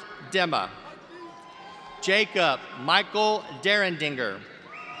Robert Demma, Jacob Michael Derendinger,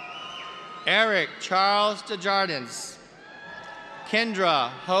 Eric Charles DeJardins, Kendra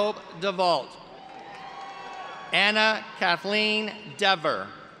Hope DeVault, Anna Kathleen Dever,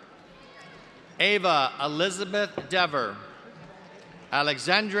 Ava Elizabeth Dever,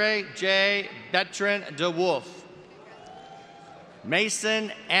 Alexandre J. Bertrand DeWolf,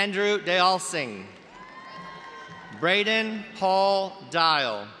 Mason Andrew DeAlsing, Braden Paul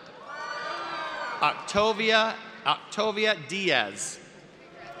Dial, Octavia Diaz,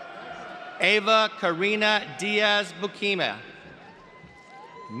 Ava Karina Diaz Bukima,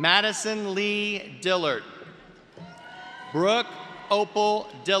 Madison Lee Dillard, Brooke Opal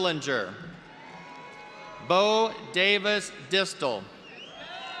Dillinger, Bo Davis Distel,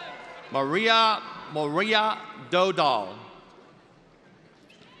 Maria Dodal,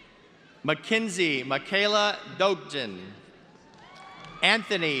 Mackenzie Michaela Dogden,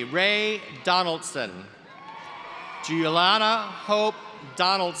 Anthony Ray Donaldson, Giuliana Hope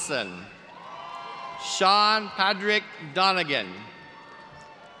Donaldson, Sean Patrick Donegan,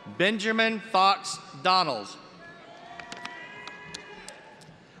 Benjamin Fox Donald,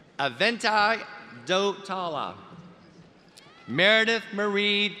 Aventai Dotala, Meredith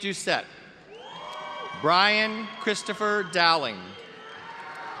Marie Doucette, Brian Christopher Dowling,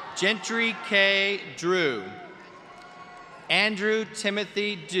 Gentry K. Drew, Andrew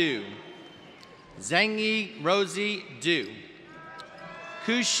Timothy Dew, Zangi Rosie Dew,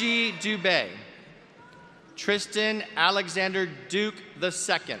 Kushi Dubé, Tristan Alexander Duke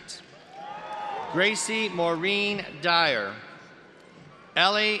II, Gracie Maureen Dyer,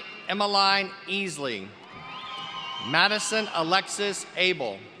 Ellie Emmeline Easley, Madison Alexis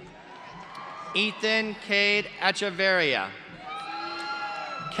Abel, Ethan Cade Echeverria,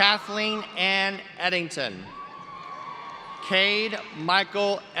 Kathleen Ann Eddington, Cade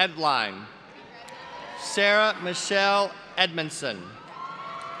Michael Edline, Sarah Michelle Edmondson,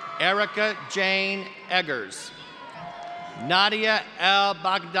 Erica Jane Eggers, Nadia El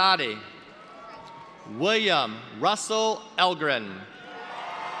Baghdadi, William Russell Elgren,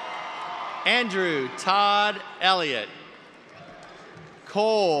 Andrew Todd Elliott,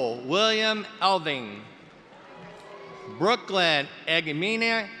 Cole William Elving, Brooklyn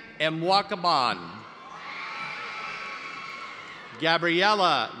Egimina Mwakaban,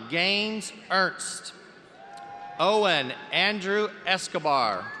 Gabriella Gaines Ernst, Owen Andrew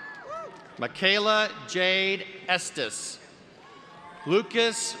Escobar, Michaela Jade Estes,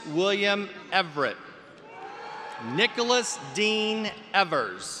 Lucas William Everett, Nicholas Dean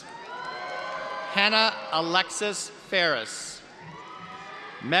Evers, Hannah Alexis Ferris,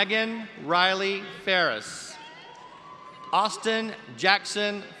 Megan Riley Ferris, Austin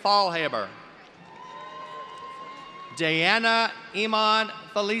Jackson Fallhaber, Diana Iman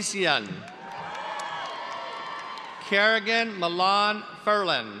Felician, Kerrigan Milan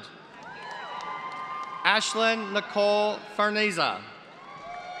Furland, Ashlyn Nicole Ferniza,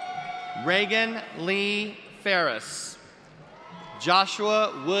 Reagan Lee Ferris,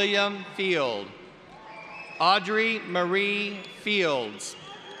 Joshua William Field, Audrey Marie Fields,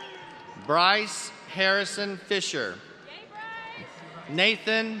 Bryce Harrison Fisher,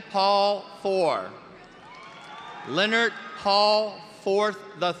 Nathan Paul Four, Leonard Paul Fourth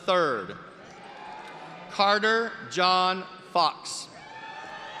III, Carter John Fox,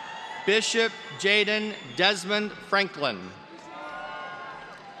 Bishop Jaden Desmond Franklin,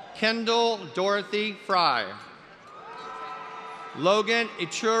 Kendall Dorothy Fry, Logan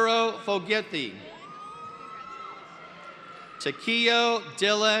Ichiro Fogethi, Takio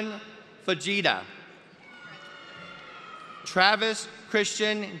Dylan Fajita, Travis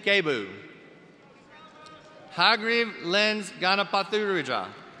Christian Gebu, Hagriv Lenz Ganapathurija,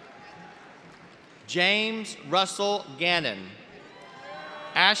 James Russell Gannon,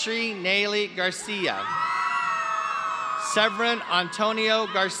 Ashley Naley Garcia, Severin Antonio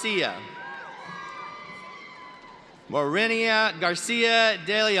Garcia. Morinia Garcia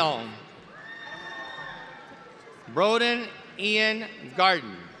de Leon. Broden Ian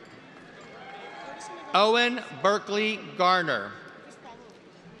Garden. Owen Berkeley Garner.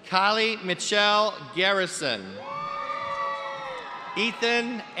 Kylie Michelle Garrison.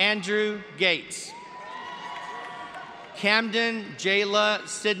 Ethan Andrew Gates. Camden Jayla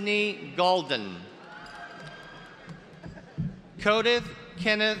Sidney Golden. Codith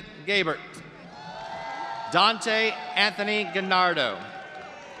Kenneth Gabert. Dante Anthony Gennardo.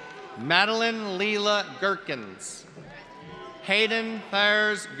 Madeline Leela Gherkins. Hayden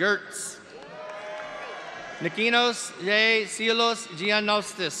Fairs Gertz. Nikinos J. Silos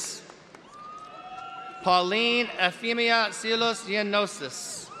Gianostis. Pauline Ephemia Silos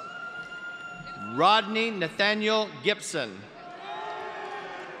Gianostis. Rodney Nathaniel Gibson.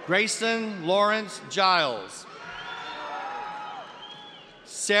 Grayson Lawrence Giles.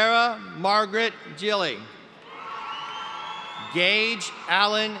 Sarah Margaret Gilly. Gage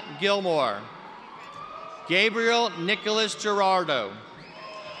Allen Gilmore. Gabriel Nicholas Gerardo.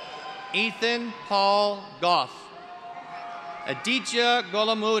 Ethan Paul Goff. Aditya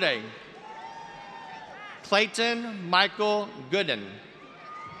Golamude. Clayton Michael Gooden.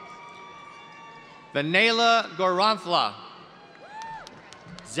 Vanela Goranthla.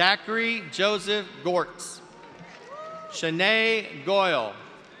 Zachary Joseph Gortz. Shanae Goyle.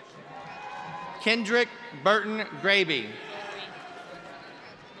 Kendrick Burton Graby.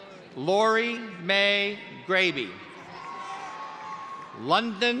 Lori Mae Graby.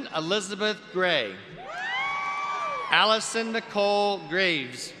 London Elizabeth Gray. Allison Nicole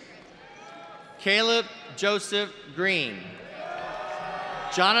Graves. Caleb Joseph Green.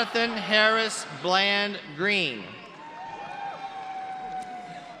 Jonathan Harris Bland Green.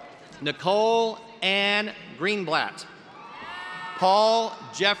 Nicole Ann Greenblatt. Paul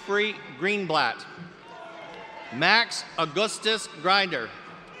Jeffrey Greenblatt. Max Augustus Grinder.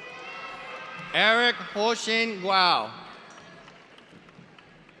 Eric Hoshin Guao.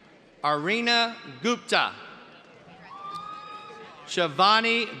 Arina Gupta.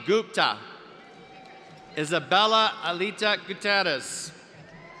 Shavani Gupta. Isabella Alita Gutierrez.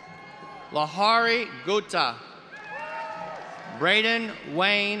 Lahari Gupta. Braden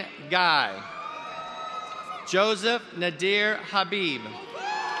Wayne Guy. Joseph Nadir Habib.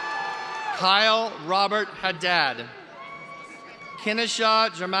 Kyle Robert Haddad. Kinesha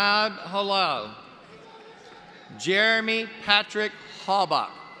Jamad Halal. Jeremy Patrick Halbach.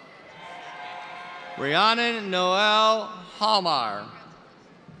 Rhiannon Noel Hallmar.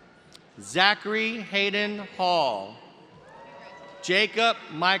 Zachary Hayden Hall. Jacob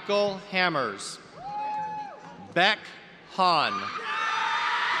Michael Hammers. Beck Hahn.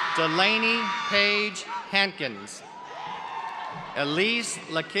 Delaney Paige Hankins. Elise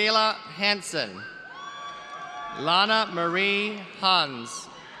Lakayla Hansen. Lana Marie Hans.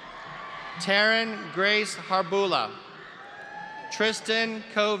 Taryn Grace Harbula. Tristan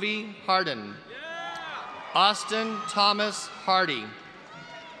Covey Harden. Austin Thomas Hardy.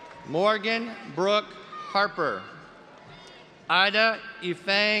 Morgan Brooke Harper. Ida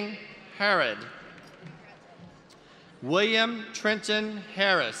Yfang Harrod. William Trenton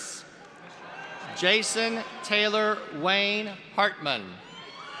Harris. Jason Taylor Wayne Hartman.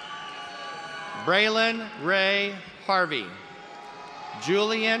 Braylon Ray Harvey.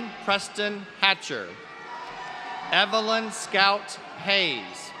 Julian Preston Hatcher. Evelyn Scout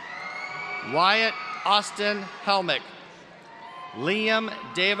Hayes. Wyatt Austin Helmick. Liam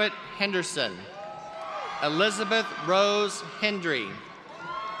David Henderson. Elizabeth Rose Hendry.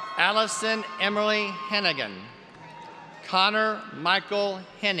 Allison Emily Hennigan. Connor Michael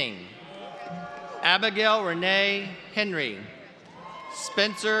Henning. Abigail Renee Henry.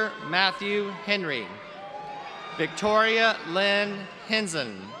 Spencer Matthew Henry. Victoria Lynn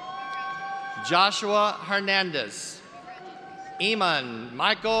Henson. Joshua Hernandez. Eamon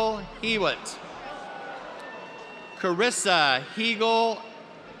Michael Hewitt. Carissa Hegel.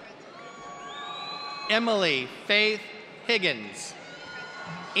 Emily Faith Higgins.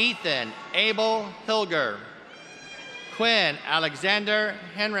 Ethan Abel Hilger. Quinn Alexander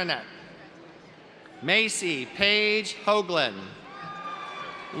Henrinet. Macy Paige Hoagland.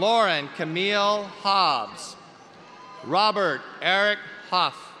 Lauren Camille Hobbs. Robert Eric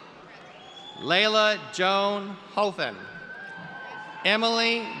Huff. Layla Joan Hofen.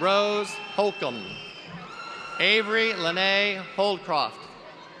 Emily Rose Holcomb. Avery Lene Holdcroft.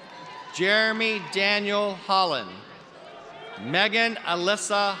 Jeremy Daniel Holland. Megan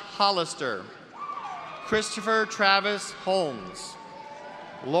Alyssa Hollister. Christopher Travis Holmes.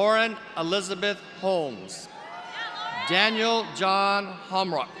 Lauren Elizabeth Holmes. Daniel John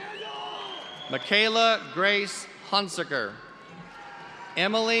Homrock. Michaela Grace Hunsaker.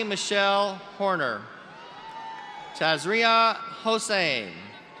 Emily Michelle Horner. Tazria Hossein.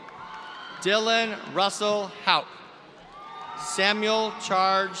 Dylan Russell Hauk. Samuel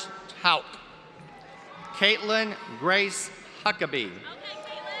Charge Hauk. Caitlin Grace Huckabee.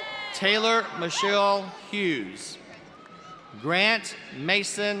 Taylor Michelle Hughes. Grant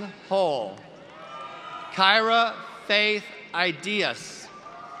Mason Hull. Kyra Faith Ideas.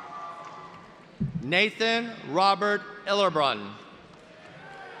 Nathan Robert Illerbrun.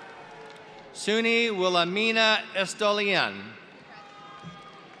 Suni Wilhelmina Estolian.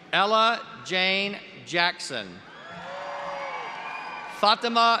 Ella Jane Jackson.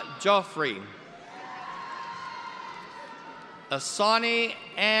 Fatima Joffrey. Asani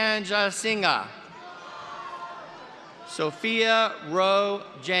Anjasinga. Sophia Rowe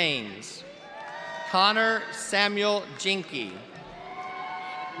James. Connor Samuel Jinky.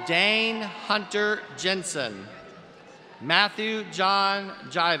 Dane Hunter Jensen. Matthew John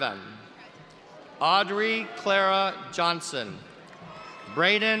Jivan. Audrey Clara Johnson.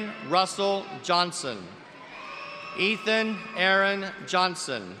 Braden Russell Johnson. Ethan Aaron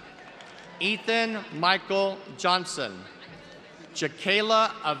Johnson. Ethan Michael Johnson.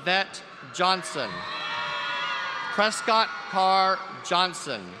 Jakayla Yvette Johnson. Prescott Carr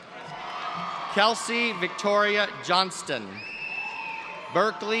Johnson. Kelsey Victoria Johnston.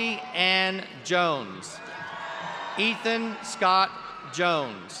 Berkeley Ann Jones. Ethan Scott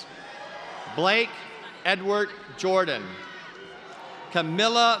Jones. Blake Edward Jordan.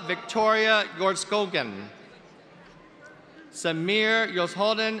 Camilla Victoria Gorskogen. Samir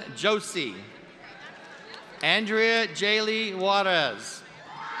Yosholden Josie. Andrea Jaylee Juarez.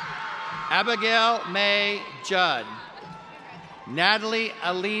 Abigail May Judd. Natalie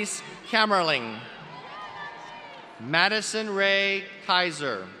Elise Kammerling. Madison Ray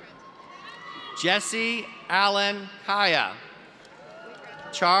Kaiser. Jesse Allen Kaya.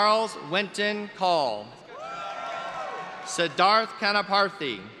 Charles Winton Call. Siddharth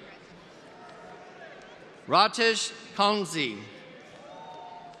Kanaparthi. Ratish Kongzi.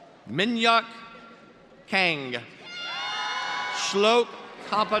 Minyuk Kang. Shlok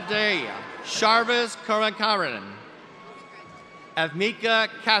Kapadeya. Sharvis Kurakaran. Avmika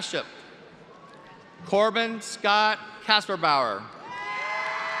Kashyap. Corbin Scott Kasperbauer.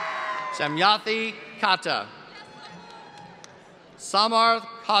 Samyathi Kata. Samarth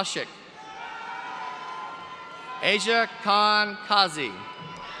Kaushik. Asia Khan Kazi.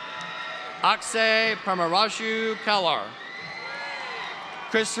 Akshay Paramarashu Keller.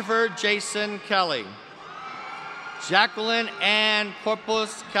 Christopher Jason Kelly. Jacqueline Ann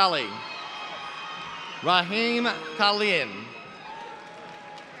Corpus Kelly. Rahim Khalin.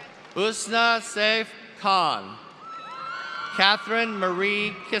 Usna Saif Khan. Catherine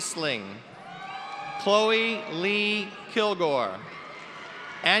Marie Kisling. Chloe Lee Kilgore.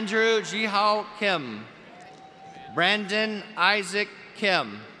 Andrew Jihao Kim. Brandon Isaac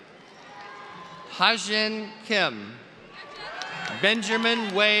Kim. Hajin Kim.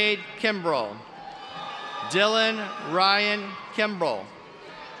 Benjamin Wade Kimbrell. Dylan Ryan Kimbrell.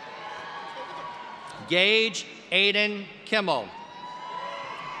 Gage Aiden Kimmel.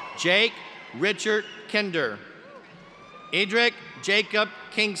 Jake Richard Kinder. Edric Jacob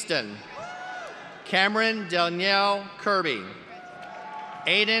Kingston. Cameron Danielle Kirby.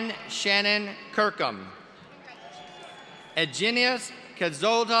 Aiden Shannon Kirkham. Egenius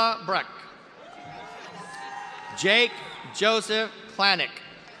Kazolda Breck. Jake Joseph Klanick.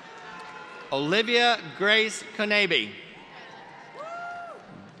 Olivia Grace Konabe.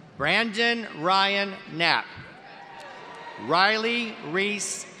 Brandon Ryan Knapp. Riley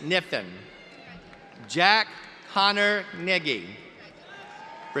Reese Niffen. Jack Connor Niggy.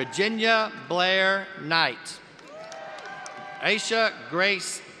 Virginia Blair Knight. Aisha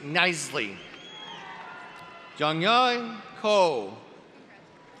Grace Nisley. Jongyoy Ko.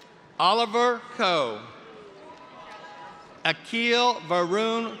 Oliver Ko. Akil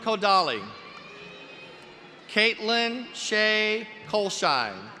Varun Kodali. Caitlin Shea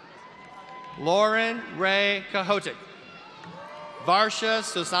Colshine. Lauren Ray Kahotik. Varsha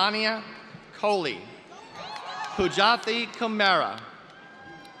Susania Kohli. Pujathi Kumara.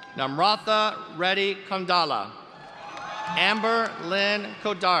 Namratha Reddy Kondala. Amber Lynn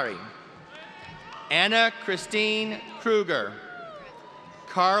Kodari. Anna Christine Kruger.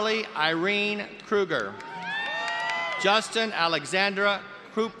 Carly Irene Kruger. Justin Alexandra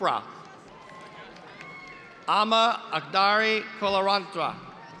Krupra. Ama Akdari Kolarantra.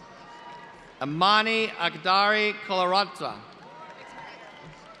 Amani Akdari Kolarantra.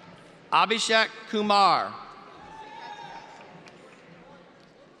 Abhishek Kumar.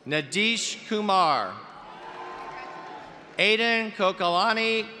 Nadish Kumar. Aiden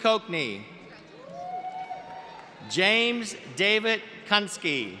Kokalani Kokni. James David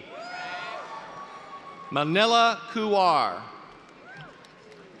Kunsky. Manila Kuwar.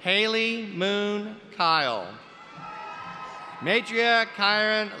 Haley Moon Kyle. Matria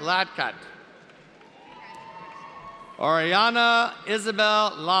Kyron Latkat. Oriana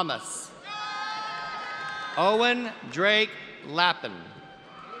Isabel Lamas. Owen Drake Lappin.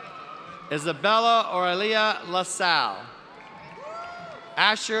 Isabella Aurelia LaSalle.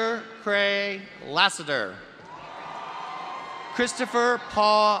 Asher Cray Lassiter. Christopher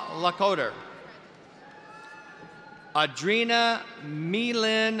Paul Lacoder. Adrina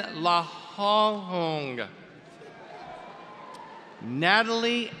Milin Lahong.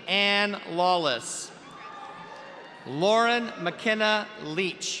 Natalie Ann Lawless. Lauren McKenna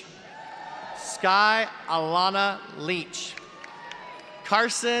Leach. Sky Alana Leach.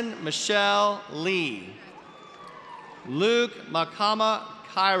 Carson Michelle Lee. Luke Makama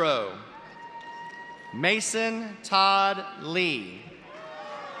Cairo. Mason Todd Lee.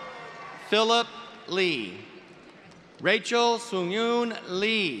 Philip Lee. Rachel Sungyun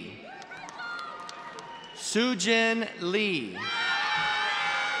Lee. Sujin Lee.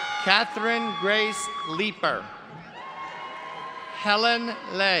 Catherine Grace Leeper. Helen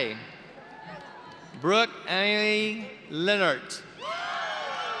Lay. Brooke Emily Leonard.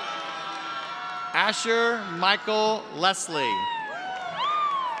 Asher Michael Leslie.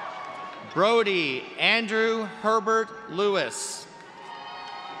 Brody Andrew Herbert Lewis.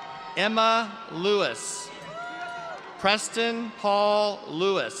 Emma Lewis. Preston Paul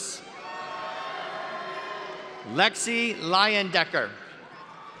Lewis. Lexi Leyendecker.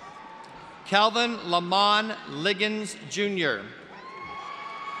 Kelvin Lamont Liggins Jr.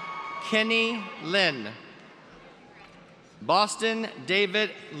 Kenny Lynn. Boston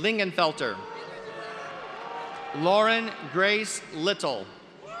David Lingenfelter. Lauren Grace Little.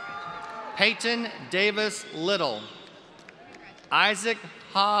 Peyton Davis Little. Isaac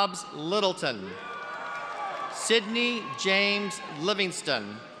Hobbs Littleton. Sidney James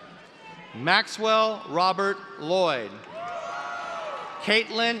Livingston. Maxwell Robert Lloyd.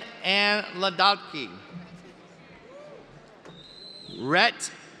 Caitlin Ann Ladotke.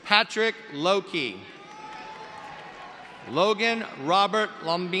 Rhett Patrick Loki. Logan Robert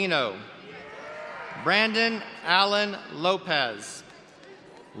Lombino. Brandon Allen Lopez.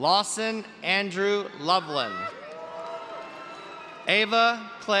 Lawson Andrew Loveland. Ava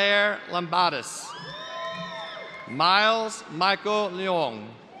Claire Lambatis. Miles Michael Leong.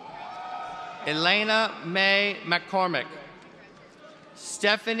 Elena May McCormick.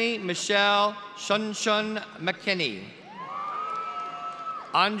 Stephanie Michelle Shunshun McKinney.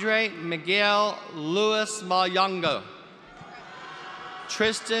 Andre Miguel Lewis Malyanga.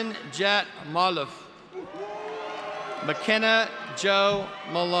 Tristan Jet Marlouf. McKenna Joe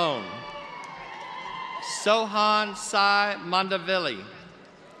Malone. Sohan Sai Mondavilli.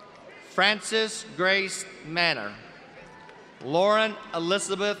 Francis Grace Manor. Lauren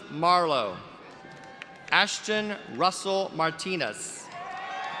Elizabeth Marlowe. Ashton Russell Martinez.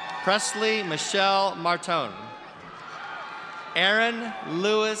 Presley Michelle Martone. Aaron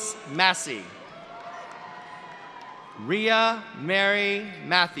Lewis Massey. Rhea Mary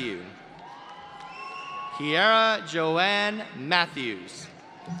Matthew. Kiara Joanne Matthews.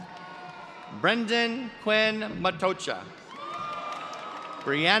 Brendan Quinn Matocha.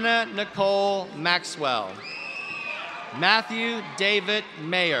 Brianna Nicole Maxwell. Matthew David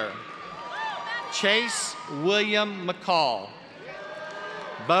Mayer. Chase William McCall.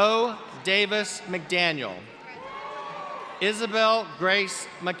 Bo Davis McDaniel. Isabel Grace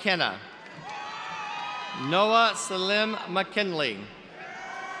McKenna. Noah Salim McKinley.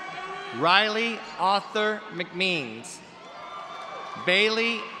 Riley Arthur McMeans.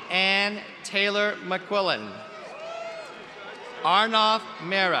 Bailey Ann Taylor McQuillan. Arnoff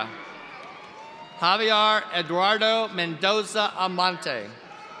Mera. Javier Eduardo Mendoza Amante.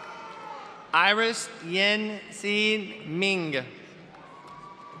 Iris Yin Xin Ming.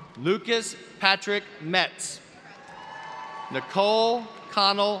 Lucas Patrick Metz. Nicole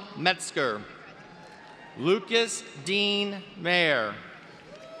Connell Metzger. Lucas Dean Mayer.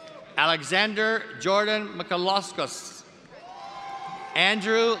 Alexander Jordan Mikalauskas.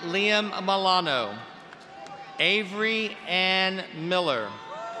 Andrew Liam Milano. Avery Ann Miller.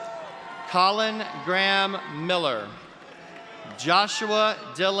 Colin Graham Miller. Joshua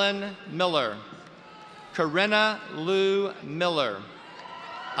Dylan Miller. Corinna Lou Miller.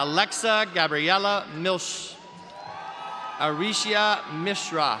 Alexa Gabriella Milch. Arisha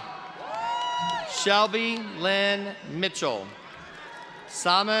Mishra. Shelby Lynn Mitchell.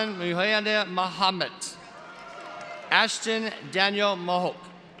 Salman Muhammad Muhammad. Ashton Daniel Mahok.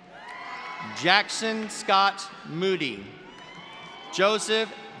 Jackson Scott Moody. Joseph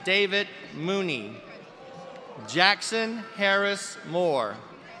David Mooney. Jackson Harris Moore.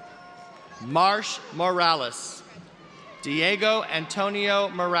 Marsh Morales. Diego Antonio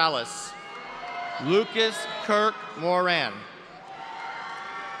Morales. Lucas Kirk Moran.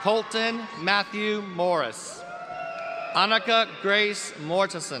 Colton Matthew Morris. Annika Grace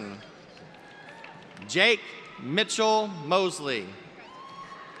Mortensen. Jake Mitchell Mosley.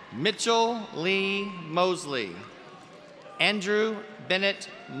 Mitchell Lee Mosley. Andrew Bennett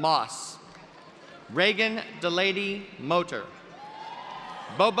Moss. Reagan Delady Motor.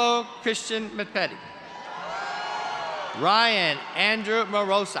 Bobo Christian McPetty. Ryan Andrew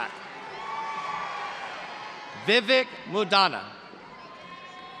Morosak. Vivek Mudana.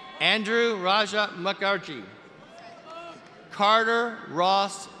 Andrew Raja Mukherjee. Carter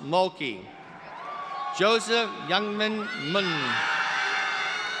Ross Mulkey. Joseph Youngman Mun.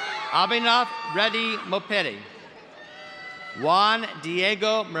 Abhinav Reddy Mopedi. Juan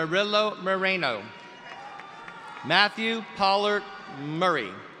Diego Murillo Moreno. Matthew Pollard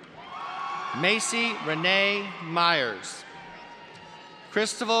Murray. Macy Renee Myers.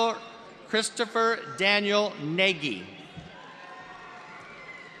 Christopher Daniel Nagy.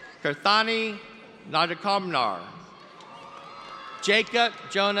 Kirthani Nadakamnar. Jacob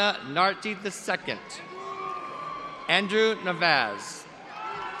Jonah Narti II. Andrew Navaz.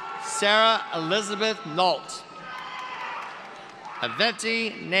 Sarah Elizabeth Nault.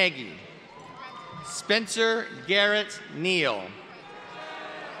 Aventi Nagy. Spencer Garrett Neal.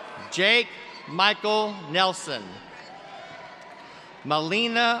 Jake Michael Nelson.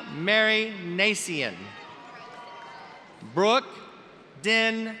 Melina Mary Nacian. Brooke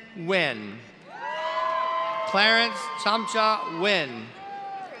Din Wynn. Clarence Chamcha Wynn.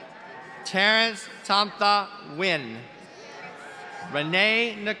 Terrence Tamtha Wynn.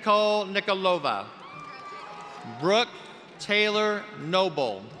 Renee Nicole Nikolova. Brooke Taylor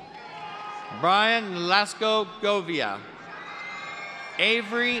Noble. Brian Lasco Govia.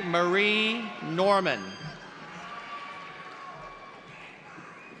 Avery Marie Norman.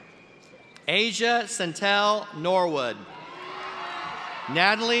 Asia Santel Norwood.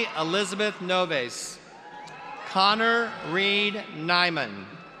 Natalie Elizabeth Noves. Connor Reed Nyman.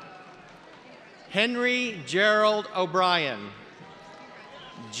 Henry Gerald O'Brien.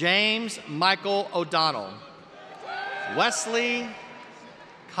 James Michael O'Donnell. Wesley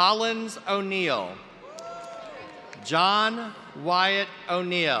Collins O'Neill. John Wyatt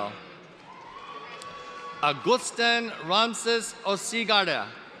O'Neill. Augustin Ramses Osigarda.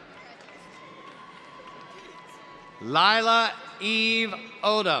 Lila Eve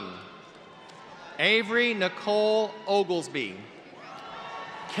Odom. Avery Nicole Oglesby.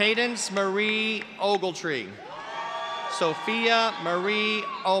 Cadence Marie Ogletree. Sophia Marie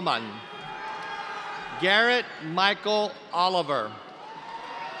Oman. Garrett Michael Oliver.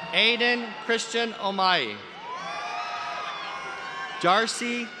 Aiden Christian Omai.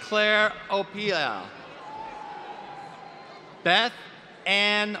 Darcy Claire Opia. Beth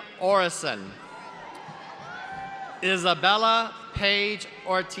Ann Orison. Isabella Page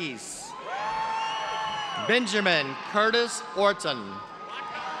Ortiz. Benjamin Curtis Orton.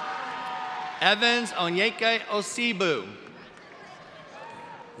 Evans Onyeke Osibu.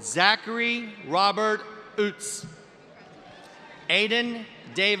 Zachary Robert Utz. Aiden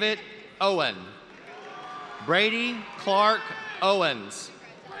David Owen. Brady Clark Owens.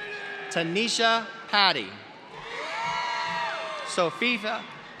 Tanisha Patty. Sofia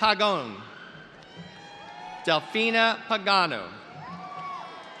Pagon. Delphina Pagano.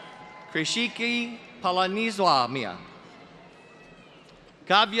 Krishiki Palanizwamia.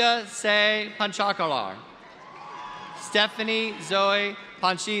 Kavya Se Panchakalar. Stephanie Zoe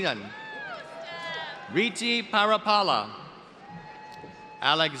Panchinan. Riti Parapala.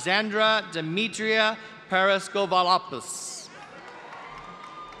 Alexandra Demetria Paraskovalopoulos.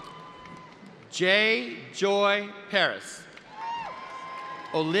 J. Joy Paris.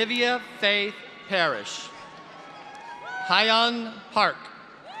 Olivia Faith Parrish. Hyun Park.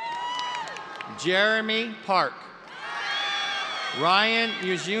 Jeremy Park. Ryan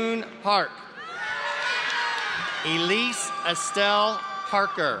Eugene Park. Elise Estelle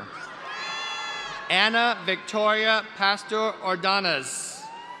Parker. Anna Victoria Pastor Ordonez.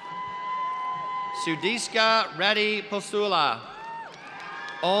 Sudiska Reddy Posula.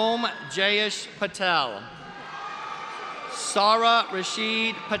 Om Jayesh Patel. Sarah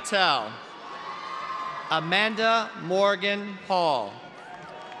Rashid Patel. Amanda Morgan Paul.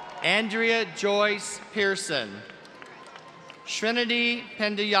 Andrea Joyce Pearson. Trinity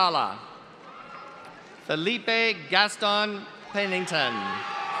Pendayala. Felipe Gaston Pennington.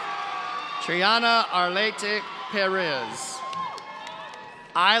 Triana Arlete Perez.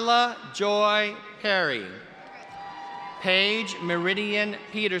 Isla Joy Perry. Paige Meridian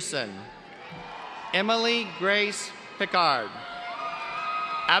Peterson. Emily Grace Picard.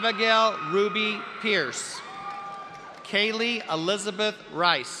 Abigail Ruby Pierce. Kaylee Elizabeth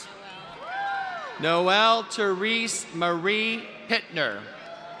Rice. Noelle Therese Marie Pittner.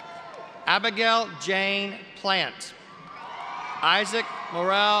 Abigail Jane Plant. Isaac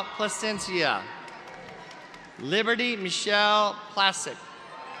Morel Placencia. Liberty Michelle Plassick.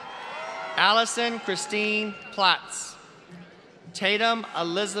 Allison Christine Platz. Tatum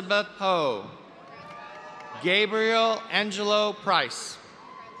Elizabeth Ho. Gabriel Angelo Price.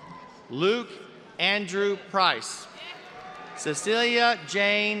 Luke Andrew Price. Cecilia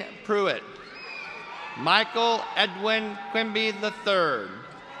Jane Pruitt. Michael Edwin Quimby III.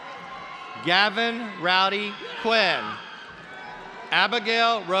 Gavin Rowdy Quinn.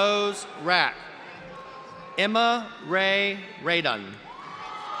 Abigail Rose Rack. Emma Ray Radon.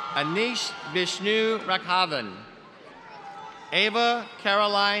 Anish Vishnu Rakhavan. Ava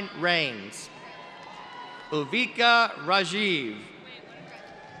Caroline Rains. Uvika Rajiv.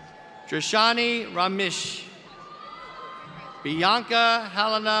 Trishani Ramesh. Bianca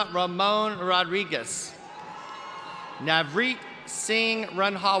Helena Ramon Rodriguez. Navreet Singh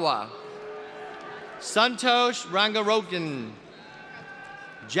Ranhawa. Santosh Rangarogan.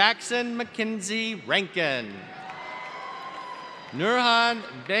 Jackson McKenzie Rankin. Nurhan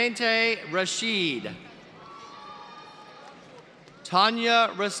Bente Rashid.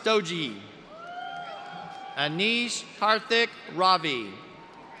 Tanya Rastogi. Anish Karthik Ravi.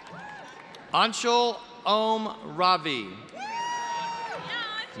 Anshul Om Ravi.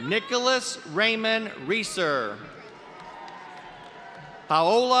 Nicholas Raymond Reeser.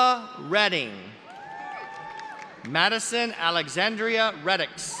 Paola Redding. Madison Alexandria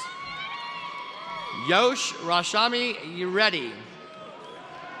Reddix. Yosh Rashami Reddy.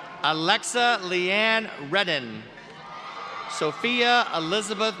 Alexa Leanne Redden. Sophia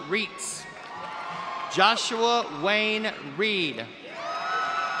Elizabeth Reitz. Joshua Wayne Reed.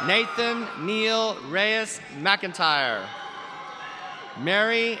 Nathan Neil Reyes McIntyre.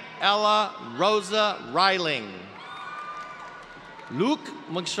 Mary Ella Rosa Reiling. Luke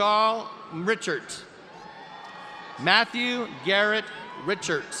McSharl Richard. Matthew Garrett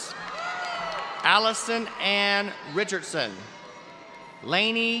Richards. Allison Ann Richardson.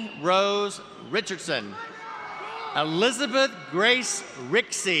 Lainey Rose Richardson. Elizabeth Grace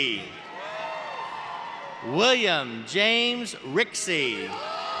Rixey. William James Rixey.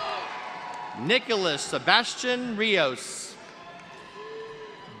 Nicholas Sebastian Rios.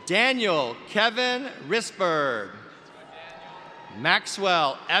 Daniel Kevin Risberg.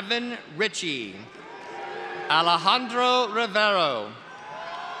 Maxwell Evan Ritchie. Alejandro Rivero.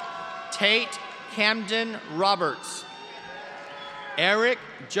 Tate Camden Roberts. Eric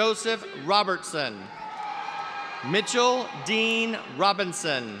Joseph Robertson. Mitchell Dean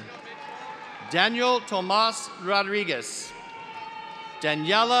Robinson. Daniel Tomas Rodriguez.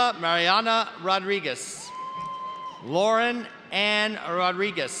 Daniela Mariana Rodriguez. Lauren Ann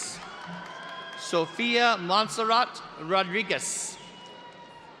Rodriguez. Sophia Montserrat Rodriguez.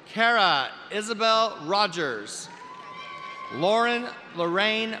 Kara Isabel Rogers. Lauren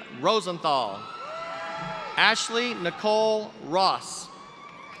Lorraine Rosenthal. Ashley Nicole Ross.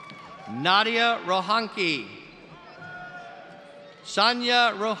 Nadia Rohanki.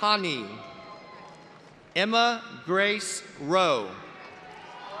 Shania Rohani. Emma Grace Rowe.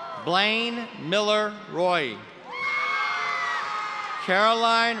 Blaine Miller Roy.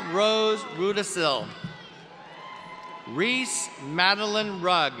 Caroline Rose Rudisil. Reese Madeline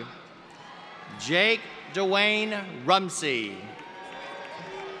Rugg. Jake Dwayne Rumsey.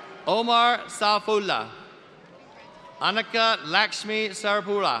 Omar Safula. Annika Lakshmi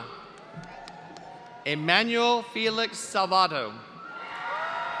Sarapura. Emmanuel Felix Salvato.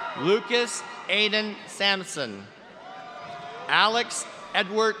 Lucas Aiden Sampson. Alex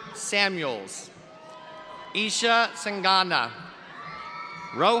Edward Samuels. Isha Sangana.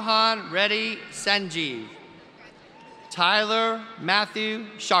 Rohan Reddy Sanjeev. Tyler Matthew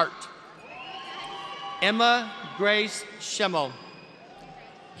Shart. Emma Grace Schimmel.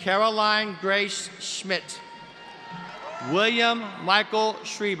 Caroline Grace Schmidt. William Michael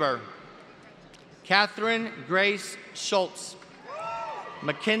Schreiber. Catherine Grace Schultz.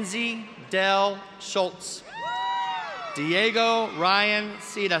 Mackenzie Dell Schultz. Diego Ryan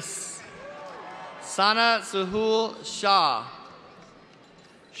Cedas. Sana Suhul Shah.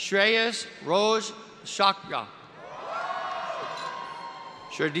 Shreyas Roj Shakya.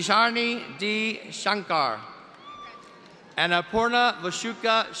 Shridisharni D. Shankar, Annapurna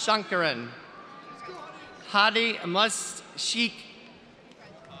Vashuka Shankaran, Hadi Mus Sheikh,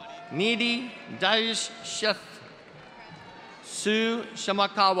 Nidhi Daish Sheth, Sue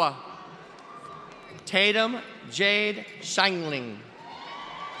Shamakawa, Tatum Jade Shangling,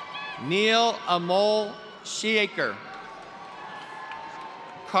 Neil Amol Sheaker,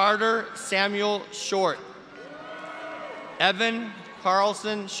 Carter Samuel Short, Evan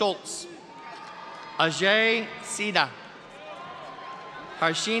Carlson Schultz, Ajay Sida,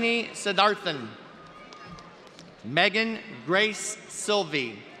 Harshini Siddharthan, Megan Grace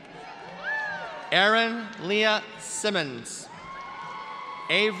Sylvie, Erin Leah Simmons,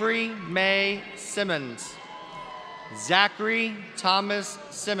 Avery May Simmons, Zachary Thomas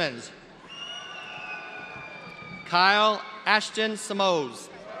Simmons, Kyle Ashton Simoes,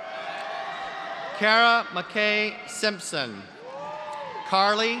 Kara McKay Simpson,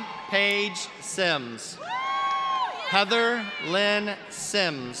 Carly Paige Sims, Heather Lynn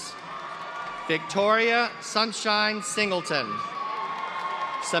Sims, Victoria Sunshine Singleton,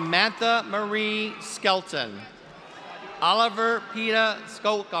 Samantha Marie Skelton, Oliver Peter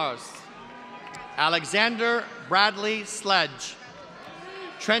Skolkars, Alexander Bradley Sledge,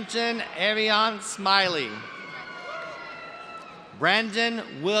 Trenton Arion Smiley, Brandon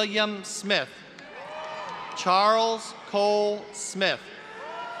William Smith, Charles Cole Smith,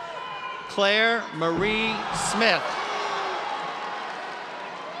 Claire Marie Smith,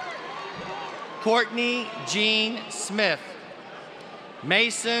 Courtney Jean Smith,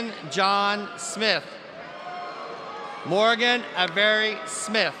 Mason John Smith, Morgan Avery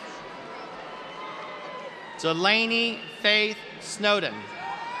Smith, Delaney Faith Snowden,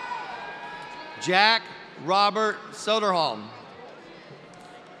 Jack Robert Soderholm,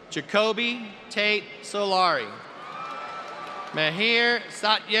 Jacoby Tate Solari, Mahir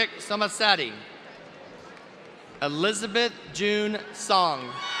Satyik Samasati, Elizabeth June Song,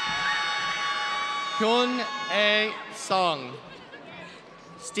 Hyun A. Song,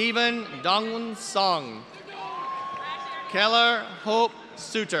 Stephen Dongwon Song, Keller Hope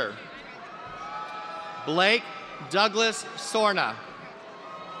Suter, Blake Douglas Sorna,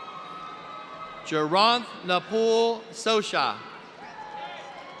 Geronth Napul Sosha,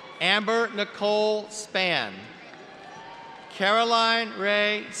 Amber Nicole Span, Caroline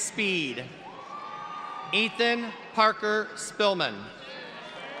Ray Speed, Ethan Parker Spillman,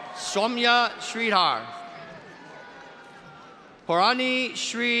 Soumya Sridhar, Purani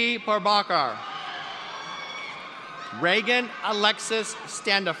Shri Parbakar, Reagan Alexis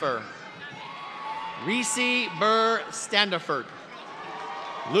Standifer, Reese Burr Standiford,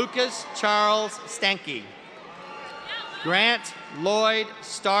 Lucas Charles Stanky, Grant Lloyd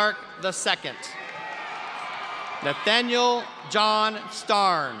Stark II, Nathaniel John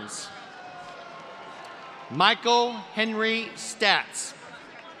Starnes, Michael Henry Statz,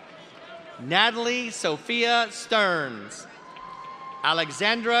 Natalie Sophia Stearns,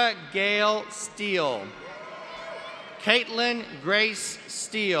 Alexandra Gail Steele, Caitlin Grace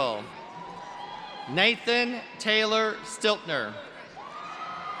Steele, Nathan Taylor Stiltner,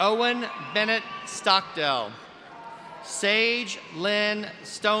 Owen Bennett Stockdale, Sage Lynn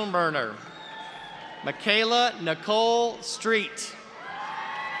Stoneburner, Michaela Nicole Street,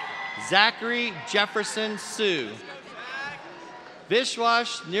 Zachary Jefferson Sue,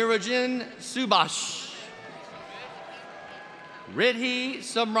 Vishwash Nirajan Subash, Ridhi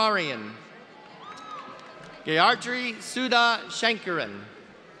Sumrarian, Gayatri Sudha Shankaran,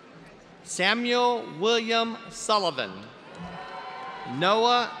 Samuel William Sullivan,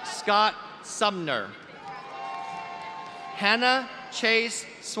 Noah Scott Sumner, Hannah Chase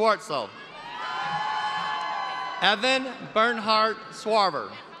Swartzel, Evan Bernhardt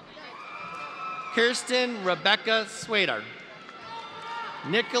Swarber, Kirsten Rebecca Swader,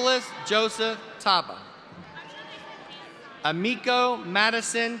 Nicholas Joseph Taba, Amiko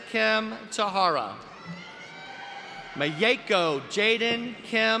Madison Kim Tahara, Mayeko Jaden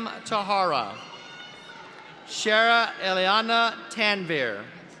Kim Tahara, Shara Eliana Tanvir,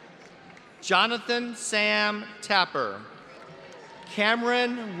 Jonathan Sam Tapper,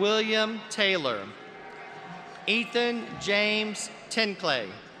 Cameron William Taylor, Ethan James Tinclay,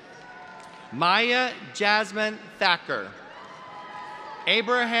 Maya Jasmine Thacker,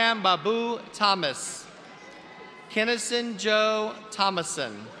 Abraham Babu Thomas, Kennison Joe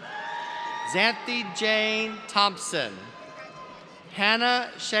Thomason, Xanthi Jane Thompson,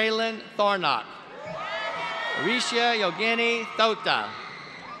 Hannah Shaylin Thornock, Arisha Yogini Thota,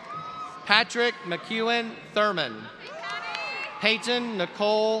 Patrick McEwen Thurman, Peyton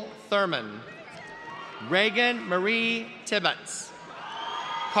Nicole Thurman, Reagan Marie Tibbetts,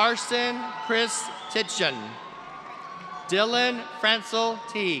 Carson Chris Titchen. Dylan Francel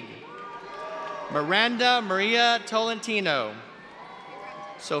Teague. Miranda Maria Tolentino.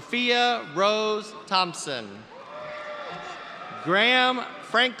 Sophia Rose Thompson. Graham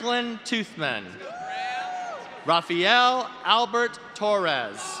Franklin Toothman. Rafael Albert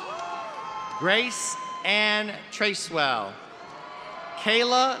Torres. Grace Ann Tracewell.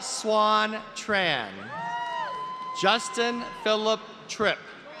 Kayla Swan Tran. Justin Philip Tripp.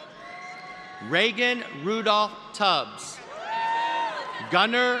 Reagan Rudolph Tubbs.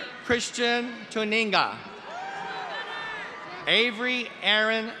 Gunnar Christian Tuninga. Avery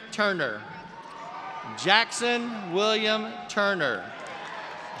Aaron Turner. Jackson William Turner.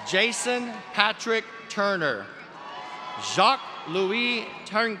 Jason Patrick Turner. Jacques Louis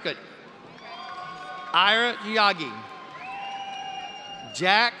Turnkett. Ira Yagi.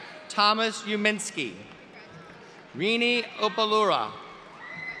 Jack Thomas Uminski. Rini Opalura.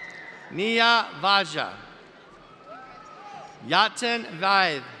 Nia Vaja. Yatin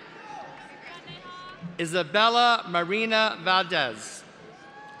Vaid. Isabella Marina Valdez.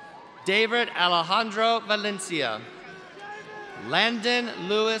 David Alejandro Valencia. Landon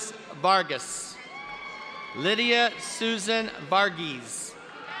Louis Vargas. Lydia Susan Varghese.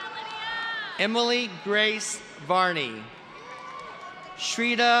 Emily Grace Varney.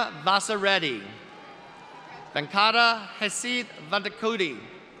 Shrita Vasareddy. Venkata Hasid Vandakudi.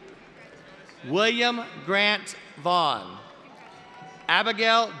 William Grant Vaughn.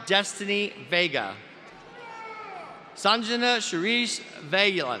 Abigail Destiny Vega. Sanjana Sharish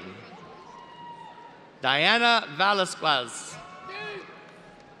Valan. Diana Velasquez.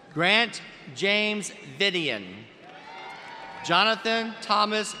 Grant James Vidian. Jonathan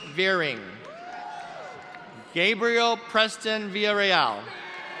Thomas Veering. Gabriel Preston Villarreal.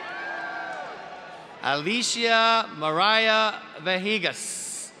 Alicia Mariah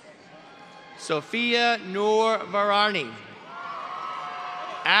Vejigas. Sophia Noor Varani.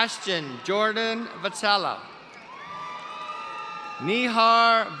 Ashton Jordan Vatella.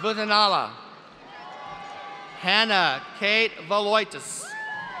 Nihar Vutanala. Hannah Kate Valoitis.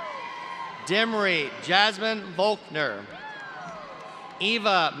 Demery Jasmine Volkner.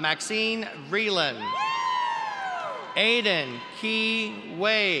 Eva Maxine Vreeland. Aiden Key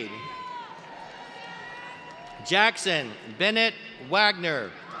Wade. Jackson Bennett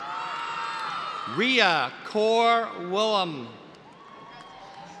Wagner. Rhea Core Willem.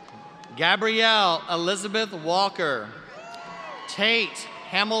 Gabrielle Elizabeth Walker. Tate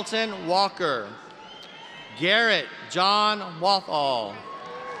Hamilton Walker. Garrett John Walthall.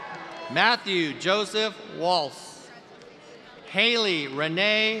 Matthew Joseph Walsh. Haley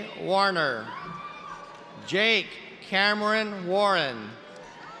Renee Warner. Jake Cameron Warren.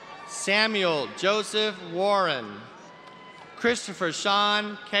 Samuel Joseph Warren. Christopher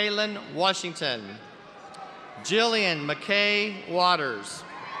Sean Kalen Washington. Jillian McKay Waters.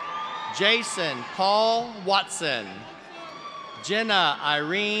 Jason Paul Watson. Jenna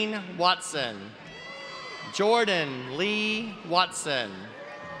Irene Watson. Jordan Lee Watson.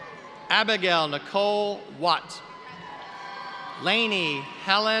 Abigail Nicole Watt. Lainey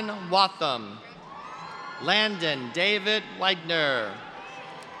Helen Watham. Landon David Weidner.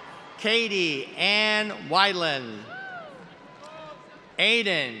 Katie Ann Weiland.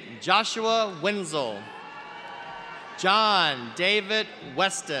 Aiden Joshua Wenzel. John David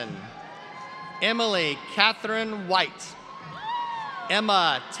Weston. Emily Catherine White.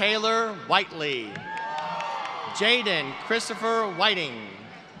 Emma Taylor Whiteley. Jaden Christopher Whiting.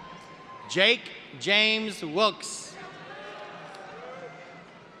 Jake James Wilkes.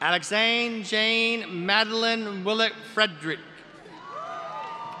 Alexane Jane Madeline Willett Frederick.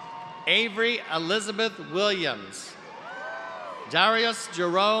 Avery Elizabeth Williams. Darius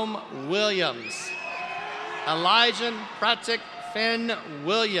Jerome Williams. Elijah Pratik Finn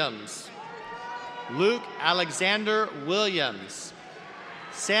Williams. Luke Alexander Williams.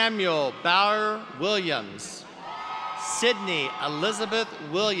 Samuel Bauer Williams. Sydney Elizabeth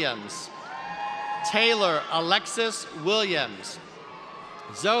Williams. Taylor Alexis Williams.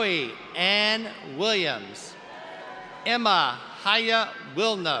 Zoe Ann Williams. Emma Haya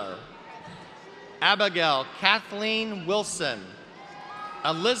Wilner. Abigail Kathleen Wilson.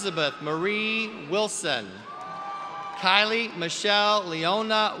 Elizabeth Marie Wilson. Kylie Michelle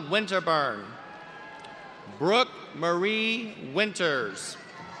Leona Winterburn. Brooke Marie Winters.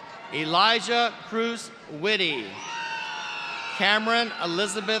 Elijah Cruz Whitty. Cameron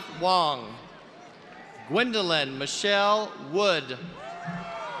Elizabeth Wong. Gwendolyn Michelle Wood.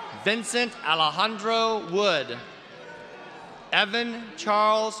 Vincent Alejandro Wood. Evan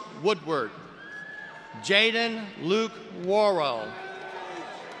Charles Woodward. Jaden Luke Worrell.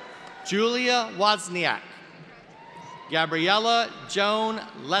 Julia Wozniak. Gabriella Joan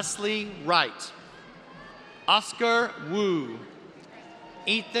Leslie Wright. Oscar Wu.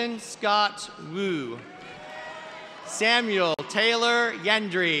 Ethan Scott Wu. Samuel Taylor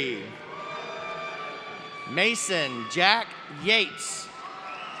Yendry. Mason Jack Yates.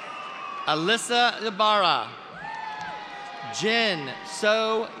 Alyssa Ibarra. Jin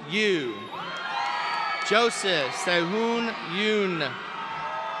So Yu. Joseph Sehun Yoon.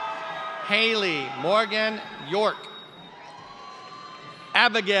 Haley Morgan York.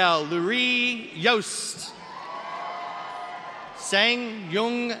 Abigail Lurie Yost. Sang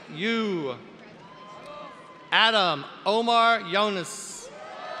Jung Yu. Adam Omar Jonas.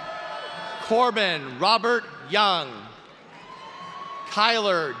 Corbin Robert Young.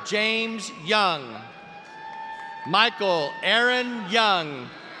 Kyler James Young. Michael Aaron Young.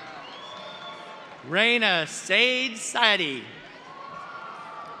 Raina Sade Sadie.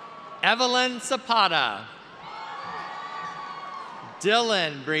 Evelyn Zapata.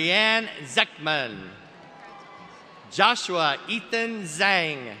 Dylan Brianne Zeckman. Joshua Ethan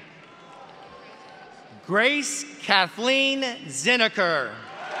Zhang. Grace Kathleen Zineker.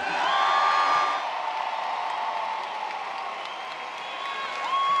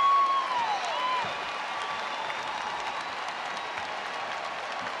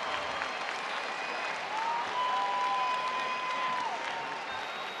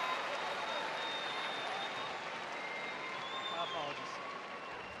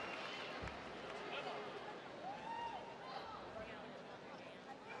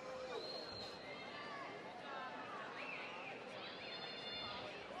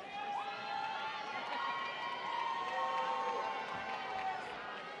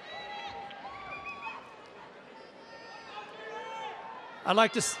 I'd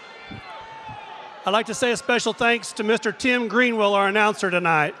like to say a special thanks to Mr. Tim Greenwell, our announcer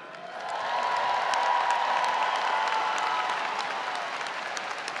tonight.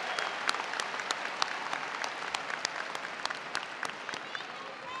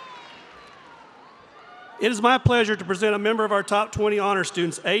 It is my pleasure to present a member of our top 20 honor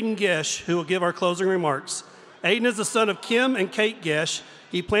students, Aiden Gesh, who will give our closing remarks. Aiden is the son of Kim and Kate Gesh.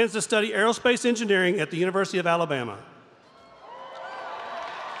 He plans to study aerospace engineering at the University of Alabama.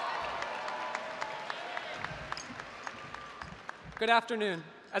 Good afternoon.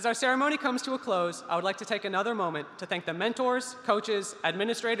 As our ceremony comes to a close, I would like to take another moment to thank the mentors, coaches,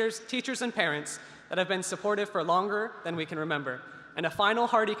 administrators, teachers, and parents that have been supportive for longer than we can remember. And a final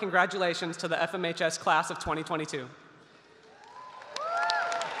hearty congratulations to the FMHS class of 2022.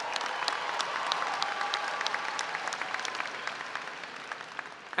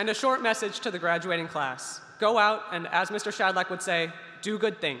 And a short message to the graduating class. Go out and, as Mr. Shadlack would say, do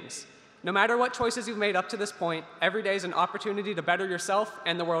good things. No matter what choices you've made up to this point, every day is an opportunity to better yourself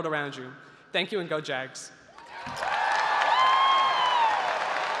and the world around you. Thank you, and go Jags.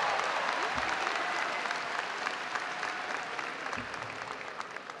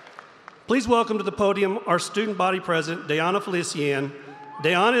 Please welcome to the podium our student body president, Dayana Felician.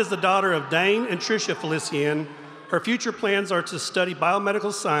 Dayana is the daughter of Dane and Tricia Felician. Her future plans are to study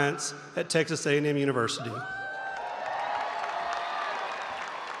biomedical science at Texas A&M University.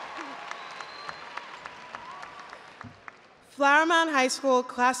 Flower Mound High School,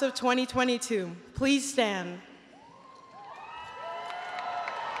 class of 2022, please stand.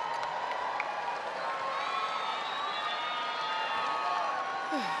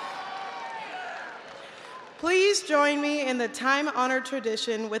 Please join me in the time-honored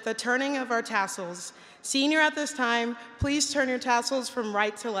tradition with the turning of our tassels. Senior at this time, please turn your tassels from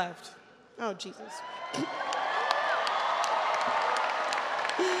right to left. Oh, Jesus.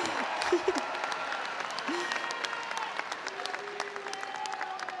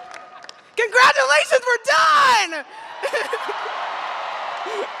 Congratulations, we're done!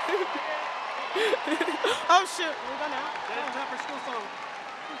 Oh, shoot, we're done now? That is time for school song.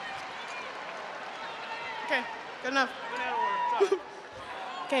 Okay, good enough.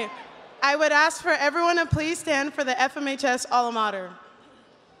 Okay, I would ask for everyone to please stand for the FMHS alma mater.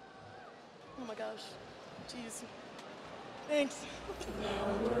 Oh my gosh, jeez. Thanks.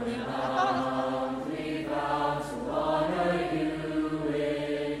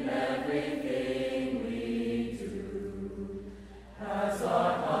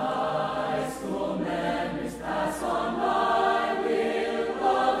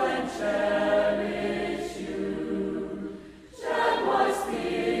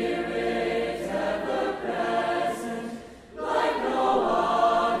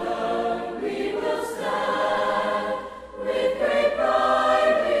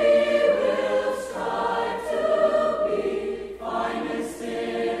 Find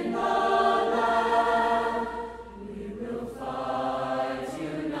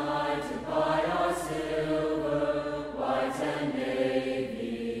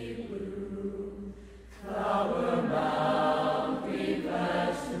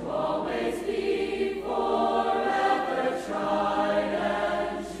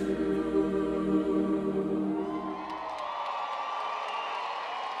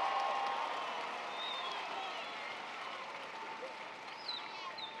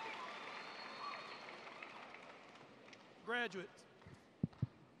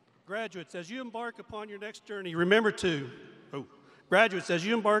Graduates, as you embark upon your next journey, remember to,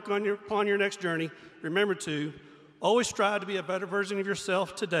 upon your next journey, remember to always strive to be a better version of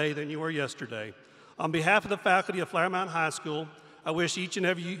yourself today than you were yesterday. On behalf of the faculty of Flower Mound High School, I wish each and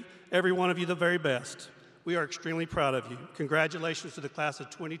every one of you the very best. We are extremely proud of you. Congratulations to the class of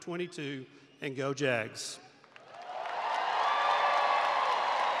 2022, and go Jags.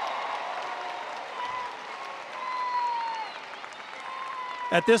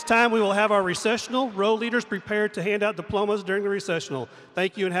 At this time, we will have our recessional. Row leaders prepared to hand out diplomas during the recessional.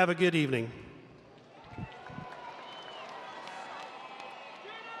 Thank you and have a good evening.